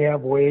they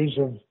have ways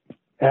of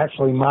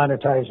actually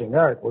monetizing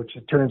art, which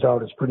it turns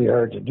out is pretty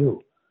hard to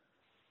do.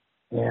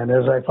 And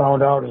as I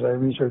found out as I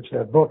researched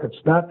that book,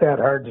 it's not that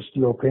hard to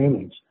steal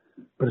paintings,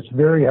 but it's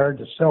very hard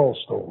to sell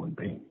stolen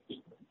paintings.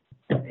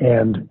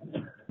 And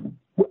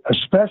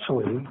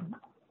especially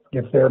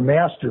if they're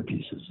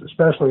masterpieces,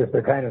 especially if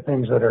they're kind of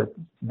things that are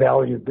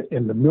valued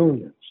in the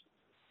millions.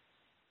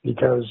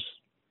 Because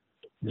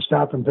you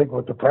stop and think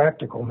what the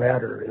practical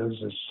matter is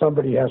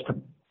somebody has to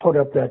put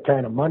up that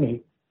kind of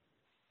money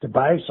to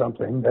buy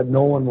something that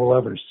no one will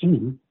ever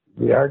see,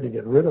 be hard to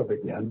get rid of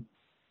again.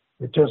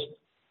 It just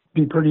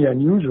be pretty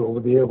unusual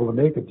to be able to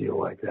make a deal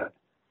like that.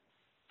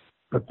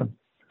 But the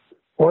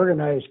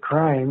organized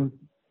crime,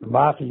 the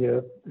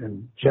mafia,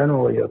 and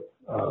generally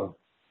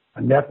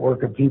a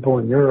network of people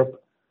in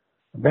Europe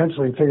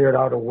eventually figured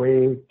out a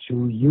way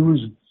to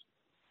use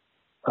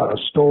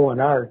stolen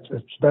art,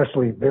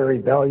 especially very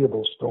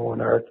valuable stolen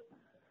art,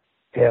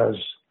 as,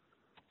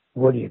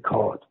 what do you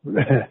call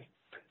it?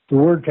 The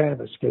word kind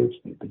of escapes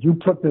me, but you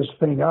put this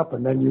thing up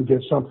and then you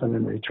get something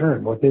in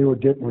return. What they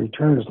would get in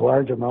return is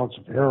large amounts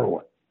of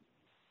heroin.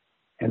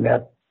 And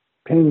that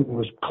painting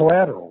was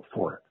collateral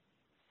for it.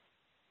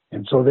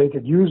 And so they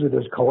could use it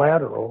as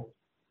collateral,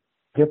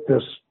 get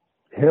this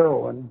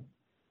heroin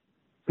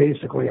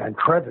basically on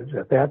credit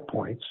at that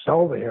point,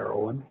 sell the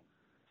heroin,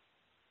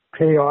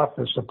 pay off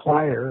the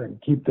supplier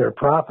and keep their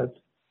profit,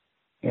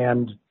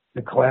 and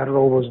the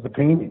collateral was the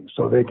painting.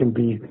 So they can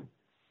be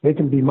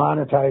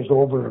monetized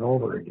over and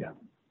over again.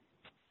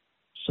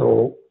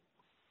 So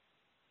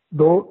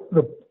the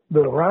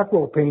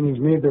Rockwell paintings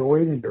made their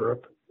way to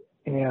Europe,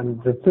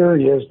 and the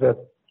theory is that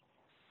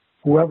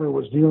whoever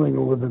was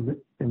dealing with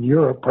them in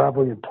Europe,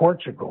 probably in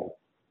Portugal,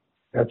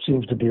 that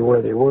seems to be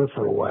where they were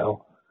for a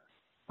while,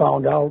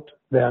 found out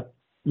that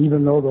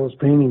even though those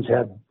paintings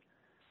had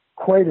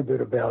quite a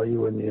bit of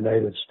value in the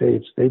United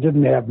States, they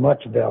didn't have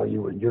much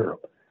value in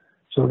Europe.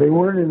 So they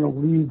weren't in a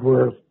league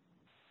where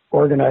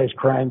organized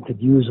crime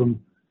could use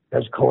them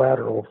as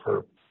collateral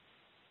for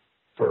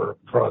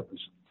drugs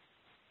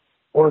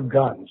or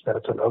guns.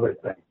 That's another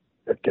thing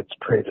that gets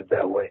traded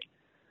that way.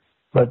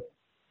 But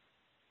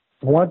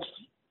once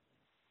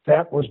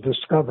that was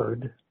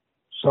discovered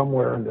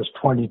somewhere in this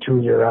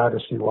 22-year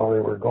odyssey while they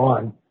were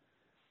gone,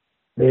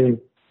 they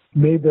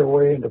made their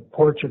way into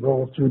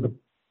Portugal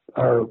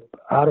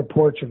out of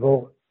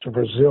Portugal to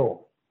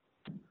Brazil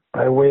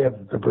by way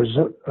of the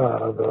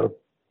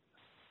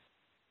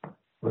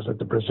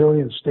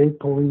Brazilian State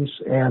Police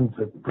and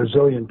the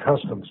Brazilian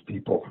Customs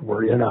people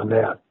were in on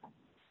that,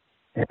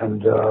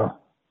 and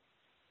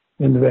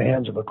into the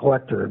hands of a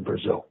collector in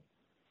Brazil.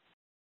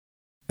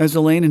 As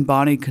Elaine and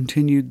Bonnie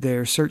continued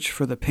their search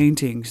for the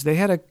paintings, they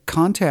had a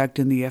contact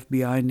in the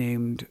FBI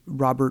named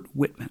Robert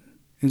Whitman.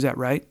 Is that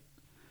right?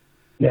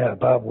 Yeah,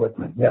 Bob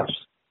Whitman, yes.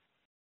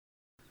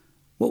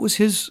 What was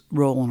his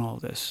role in all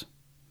this?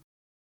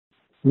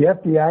 The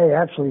FBI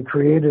actually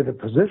created a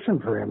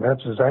position for him.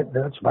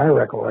 That's my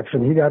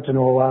recollection. He got to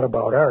know a lot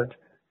about art,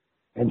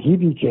 and he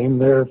became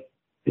the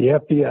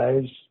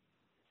FBI's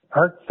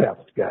art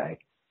theft guy.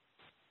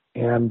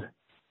 And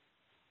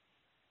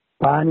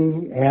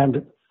Bonnie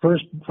and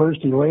first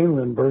Elaine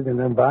Lindbergh and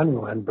then Bonnie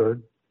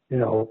Lindbergh,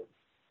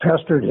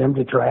 pestered him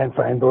to try and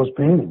find those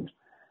paintings.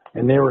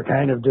 And they were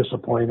kind of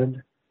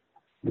disappointed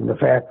in the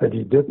fact that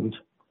he didn't.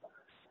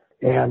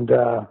 And,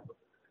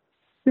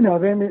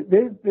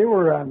 they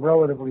were on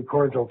relatively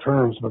cordial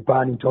terms, but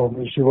Bonnie told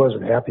me she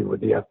wasn't happy with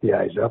the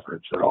FBI's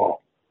efforts at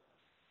all.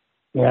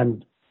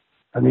 And,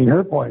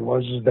 her point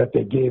was that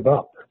they gave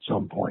up at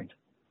some point.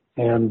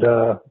 And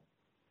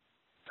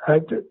I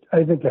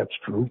think that's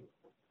true.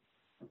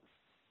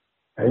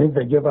 I think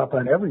they give up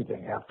on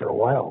everything after a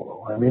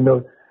while,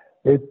 though.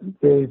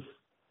 They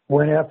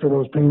went after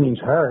those paintings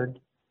hard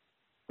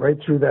right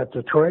through that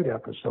Detroit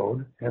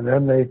episode, and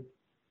then they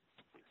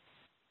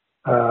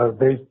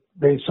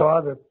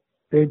saw that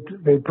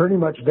they'd pretty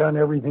much done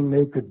everything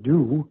they could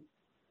do,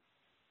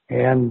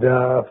 and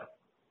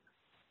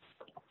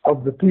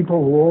of the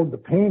people who owned the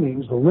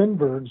paintings, the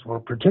Lindberghs were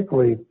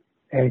particularly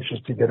anxious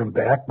to get them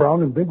back.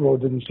 Brown and Bigelow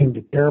didn't seem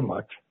to care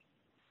much.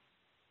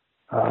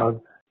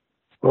 Well,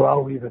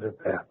 I'll leave it at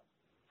that.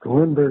 The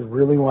Lindberghs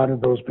really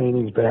wanted those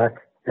paintings back.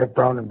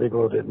 Brown and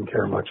Bigelow didn't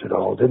care much at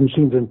all. Didn't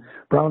seem to.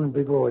 Brown and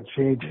Bigelow had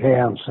changed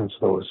hands since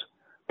those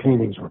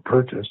paintings were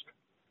purchased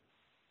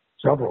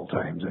several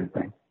times, I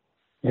think.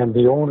 And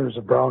the owners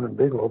of Brown and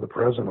Bigelow, the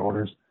present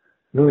owners,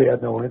 really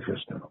had no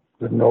interest in them.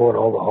 Didn't know what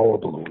all the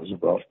hullabaloo was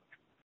about.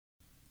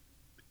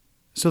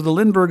 So the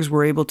Lindberghs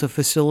were able to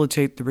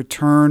facilitate the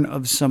return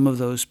of some of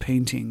those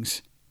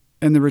paintings,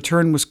 and the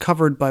return was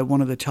covered by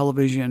one of the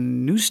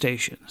television news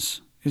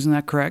stations. Isn't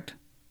that correct?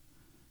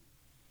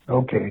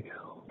 Okay.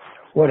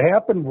 What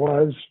happened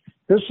was,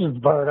 this is the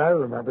part I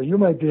remember. You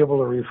might be able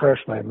to refresh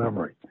my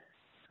memory.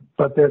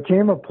 But there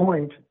came a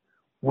point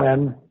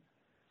when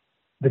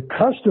the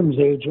customs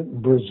agent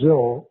in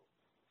Brazil,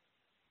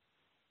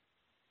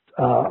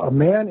 a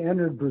man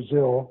entered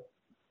Brazil,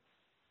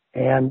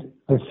 and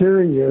the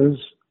theory is,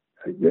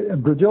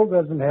 Brazil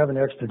doesn't have an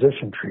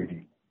extradition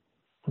treaty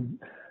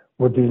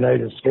with the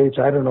United States.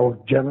 I don't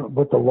know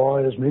what the law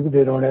is. Maybe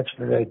they don't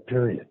extradite,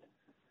 period.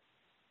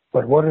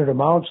 But what it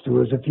amounts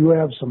to is, if you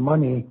have some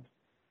money,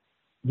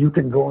 you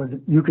can go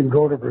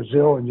to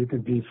Brazil and you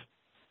can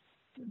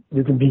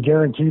be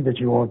guaranteed that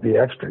you won't be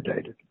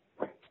extradited.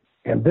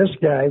 And this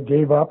guy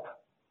gave up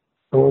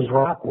those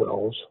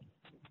Rockwells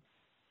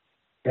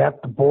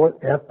at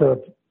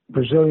the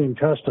Brazilian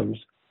customs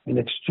in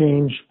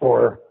exchange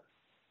for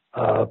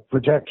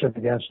protection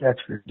against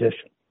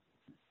extradition.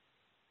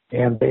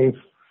 And they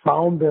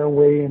found their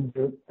way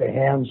into the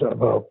hands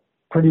of a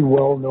pretty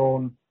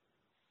well-known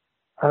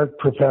art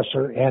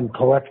professor and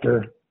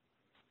collector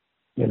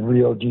in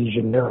Rio de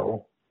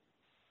Janeiro,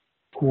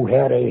 who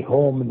had a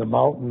home in the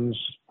mountains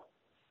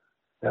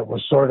that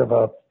was sort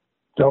of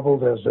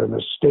doubled as an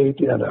estate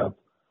and a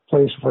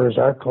place for his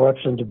art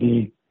collection to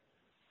be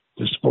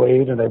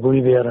displayed. And I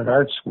believe he had an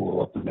art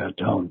school up in that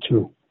town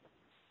too.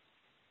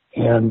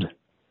 And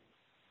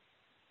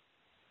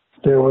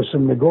there was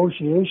some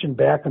negotiation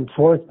back and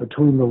forth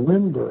between the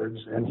Lindberghs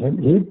and him.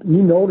 He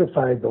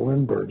notified the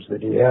Lindberghs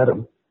that he had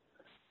them.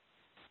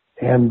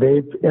 And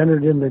they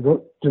entered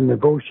into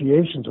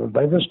negotiations.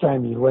 By this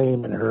time,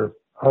 Elaine and her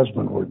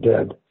husband were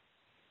dead.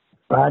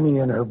 Bonnie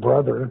and her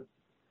brother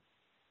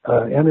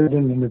entered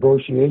into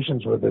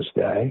negotiations with this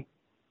guy.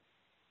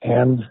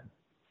 And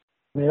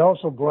they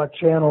also brought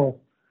Channel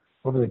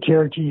over the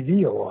Care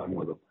TV along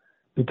with them.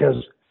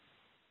 Because,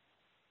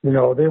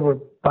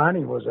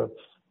 Bonnie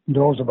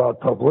knows about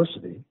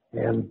publicity.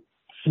 And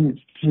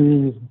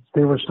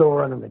they were still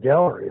running the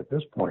gallery at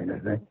this point, I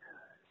think.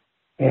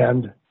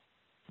 And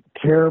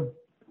Care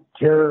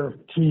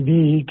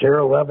TV, Care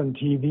 11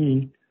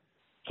 TV,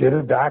 did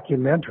a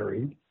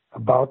documentary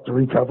about the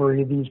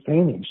recovery of these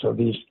paintings. So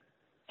these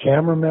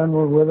cameramen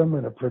were with them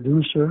and a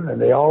producer, and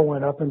they all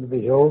went up into the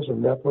hills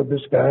and met with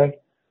this guy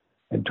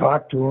and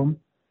talked to him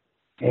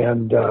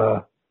and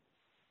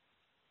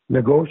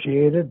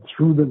negotiated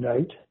through the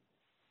night.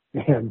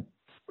 And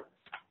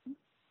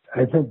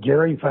I think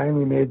Gary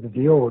finally made the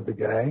deal with the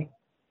guy,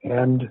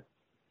 and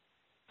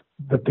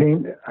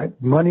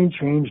money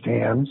changed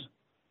hands.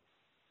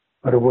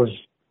 But it was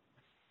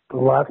a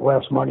lot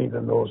less money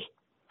than those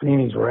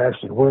paintings were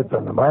actually worth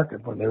on the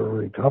market when they were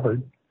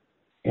recovered.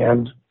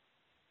 And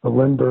the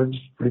Lindberghs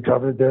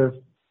recovered their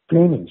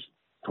paintings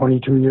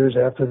 22 years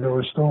after they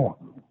were stolen.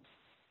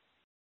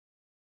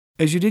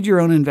 As you did your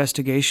own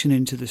investigation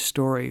into the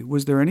story,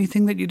 was there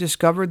anything that you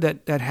discovered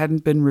that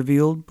hadn't been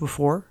revealed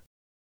before?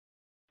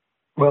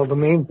 Well, the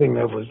main thing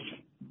that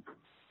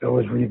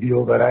was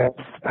revealed, that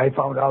I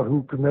found out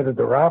who committed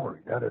the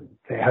robbery. That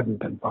hadn't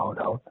been found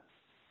out.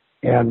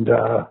 And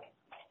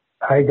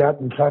I got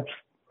in touch.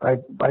 I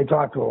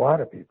talked to a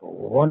lot of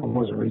people. One of them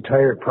was a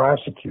retired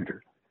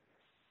prosecutor,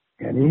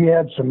 and he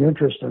had some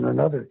interest in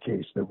another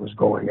case that was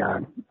going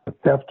on, the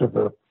theft of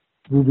the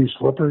ruby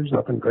slippers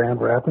up in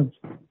Grand Rapids.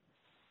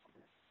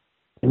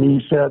 And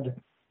he said,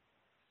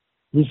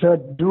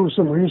 do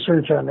some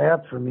research on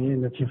that for me,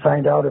 and if you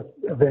find out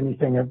of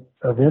anything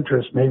of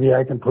interest, maybe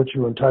I can put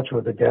you in touch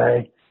with a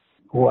guy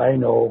who I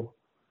know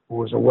who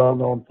was a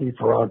well-known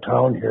thief around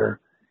town here,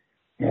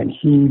 and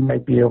he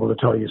might be able to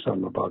tell you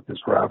something about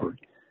this robbery.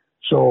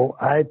 So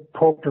I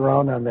poked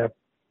around on that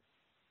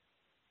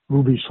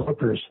ruby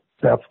slippers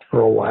theft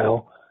for a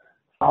while,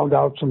 found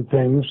out some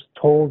things,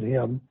 told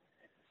him,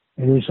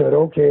 and he said,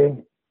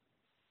 okay,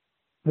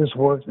 this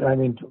works.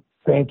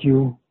 Thank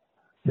you.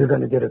 You're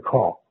going to get a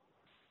call.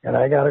 And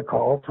I got a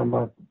call from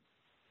a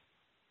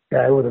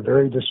guy with a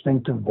very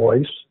distinctive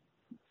voice.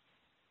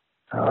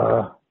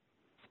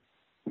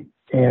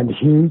 And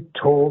he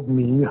told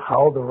me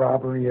how the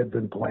robbery had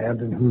been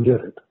planned and who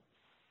did it.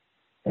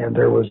 And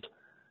there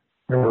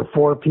were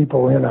 4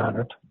 people in on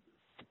it,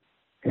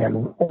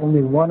 and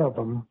only one of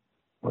them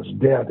was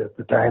dead at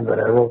the time that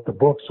I wrote the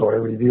book, so I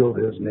revealed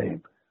his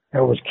name.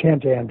 That was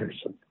Kent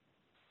Anderson.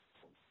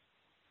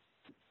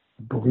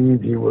 I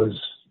believe he was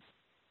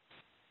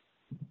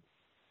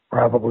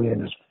probably in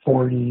his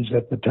 40s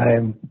at the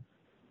time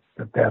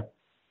that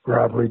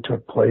robbery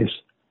took place.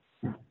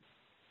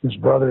 His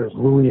brother is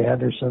Louis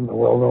Anderson, the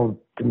well-known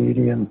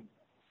comedian,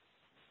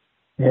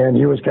 and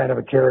he was kind of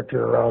a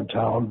character around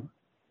town.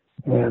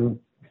 And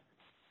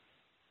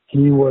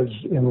he was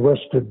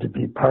enlisted to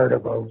be part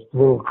of a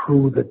little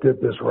crew that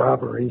did this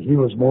robbery. He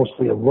was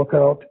mostly a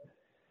lookout,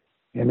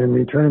 and in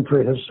return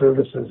for his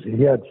services,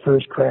 he had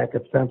first crack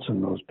at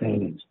fencing those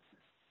paintings,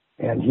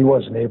 and he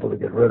wasn't able to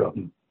get rid of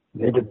them.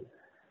 They did,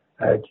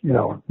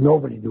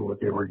 nobody knew what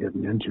they were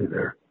getting into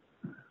there.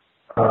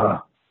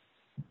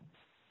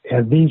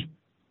 And these,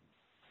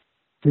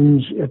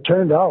 it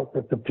turned out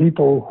that the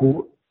people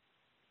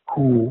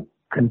who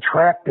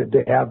contracted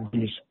to have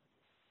these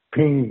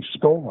paintings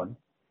stolen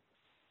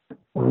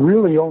were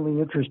really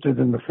only interested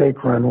in the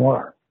fake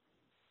Renoir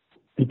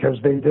because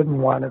they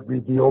didn't want it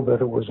revealed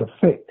that it was a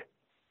fake.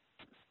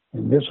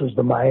 And this was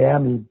the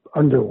Miami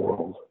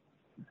underworld.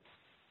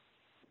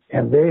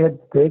 And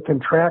they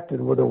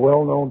contracted with a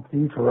well-known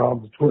thief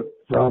around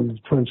the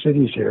Twin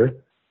Cities here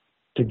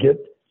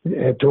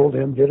and told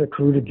him, get a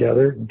crew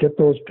together, get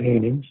those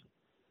paintings.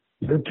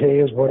 Your pay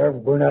is whatever.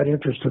 We're not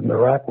interested in the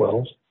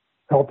Rockwells.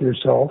 Help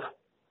yourself.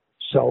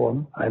 Sell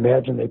them. I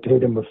imagine they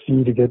paid him a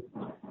fee to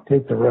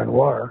take the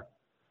Renoir.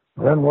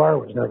 Renoir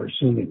was never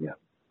seen again.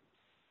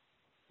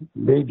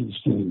 Maybe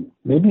seen.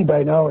 Maybe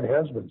by now it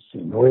has been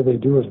seen. The way they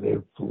do is they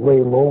lay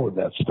low with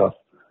that stuff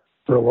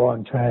for a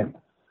long time.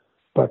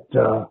 But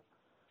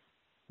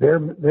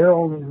their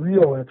only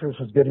real interest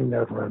was getting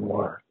that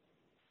Renoir.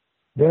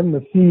 Then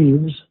the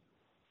thieves,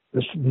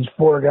 these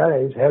four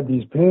guys, had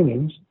these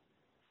paintings,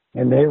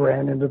 and they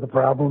ran into the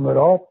problem that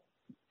all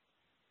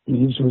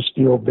thieves who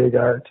steal big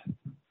art,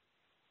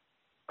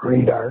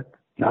 great art,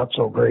 not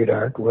so great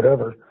art,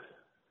 whatever,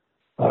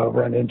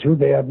 run into.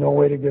 They have no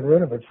way to get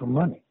rid of it for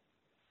money.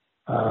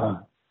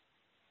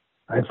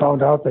 I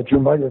found out that if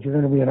you're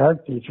going to be an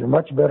art thief, you're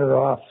much better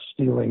off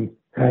stealing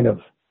kind of,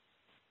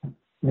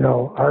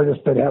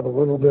 artists that have a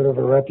little bit of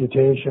a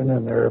reputation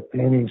and their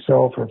paintings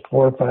sell for $4,000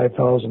 or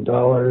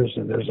 $5,000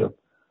 and there's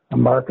a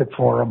market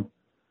for them.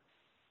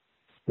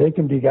 They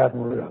can be gotten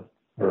rid of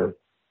for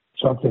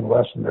something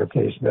less than their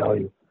face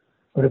value.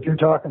 But if you're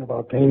talking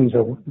about paintings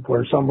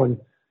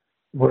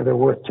where they're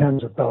worth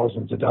tens of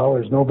thousands of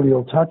dollars, nobody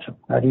will touch them,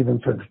 not even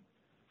for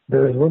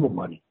very little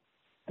money,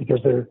 because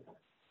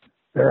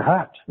they're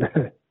hot.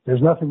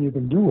 There's nothing you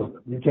can do with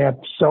them. You can't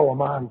sell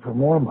them on for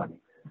more money.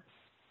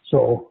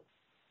 So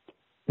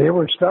they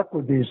were stuck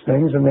with these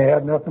things, and they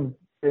had nothing.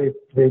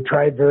 They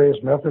tried various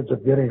methods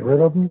of getting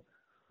rid of them.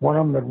 One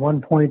of them at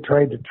one point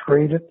tried to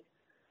trade it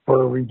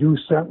for a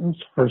reduced sentence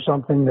for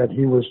something that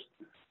he was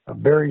a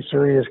very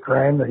serious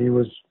crime that he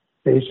was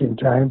facing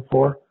time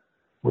for,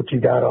 which he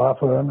got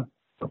off on,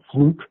 a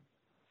fluke.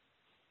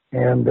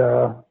 And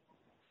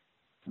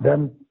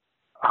then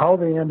how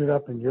they ended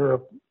up in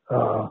Europe,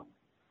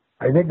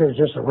 I think there's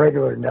just a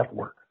regular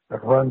network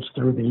that runs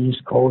through the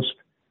East Coast,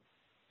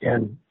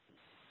 and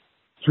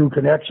through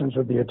connections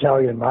with the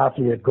Italian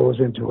mafia, it goes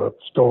into a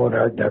stolen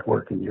art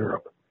network in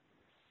Europe.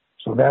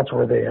 So that's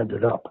where they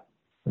ended up.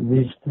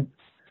 And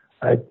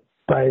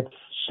by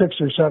 6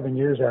 or 7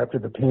 years after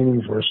the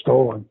paintings were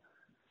stolen,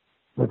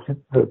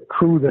 the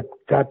crew that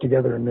got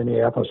together in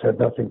Minneapolis had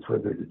nothing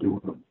further to do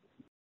with them.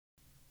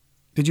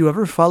 Did you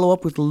ever follow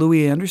up with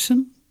Louis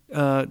Anderson?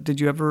 Did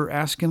you ever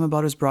ask him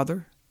about his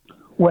brother?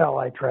 Well,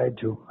 I tried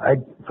to.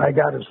 I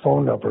got his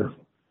phone number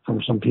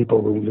from some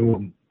people who knew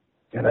him,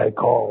 and I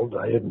called.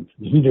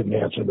 He didn't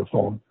answer the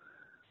phone,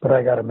 but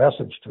I got a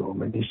message to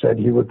him, and he said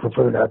he would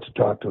prefer not to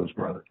talk to his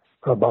brother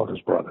about his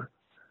brother.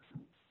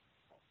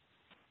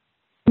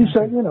 He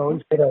said,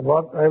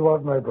 I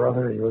love my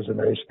brother. He was a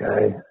nice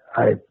guy.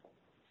 I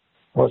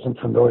wasn't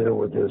familiar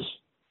with his,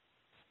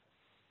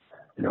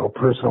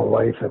 personal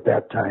life at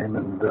that time,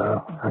 and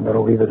I'm going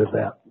to leave it at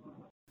that.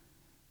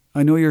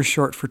 I know you're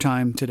short for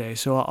time today,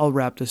 so I'll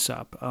wrap this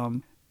up.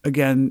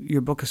 Again,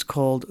 your book is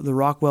called The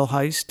Rockwell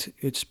Heist.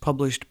 It's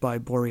published by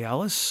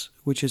Borealis,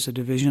 which is a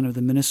division of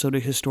the Minnesota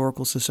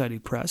Historical Society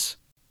Press,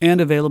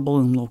 and available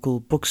in local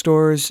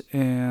bookstores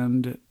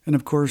and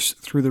of course,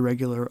 through the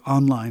regular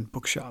online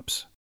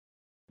bookshops.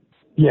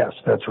 Yes,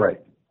 that's right.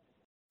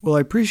 Well,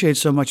 I appreciate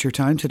so much your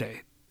time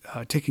today,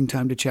 taking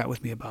time to chat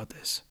with me about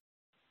this.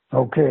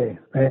 Okay,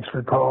 thanks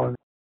for calling.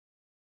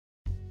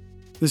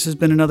 This has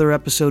been another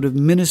episode of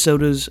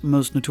Minnesota's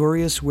Most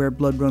Notorious, Where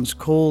Blood Runs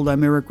Cold.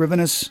 I'm Eric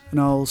Rivenes, and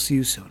I'll see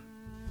you soon.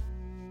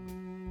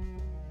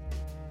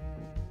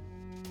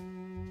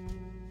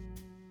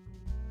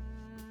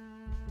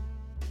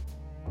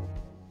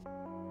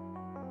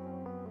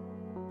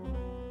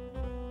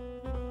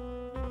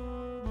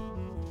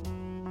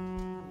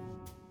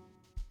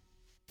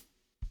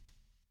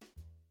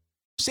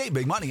 Save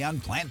big money on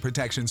plant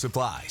protection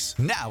supplies,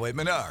 now at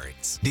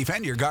Menards.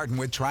 Defend your garden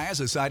with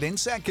Triazicide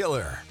Insect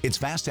Killer. Its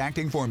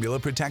fast-acting formula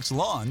protects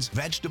lawns,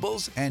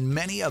 vegetables, and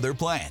many other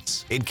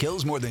plants. It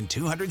kills more than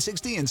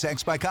 260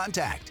 insects by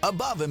contact,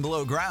 above and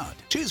below ground.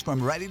 Choose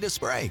from ready to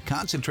spray,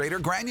 concentrate, or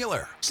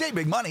granular. Save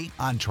big money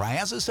on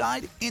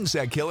Triazicide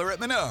Insect Killer at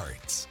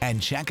Menards.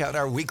 And check out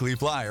our weekly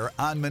flyer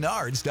on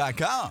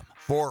Menards.com.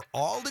 for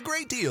all the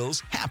great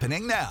deals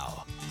happening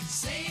now.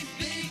 Save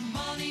big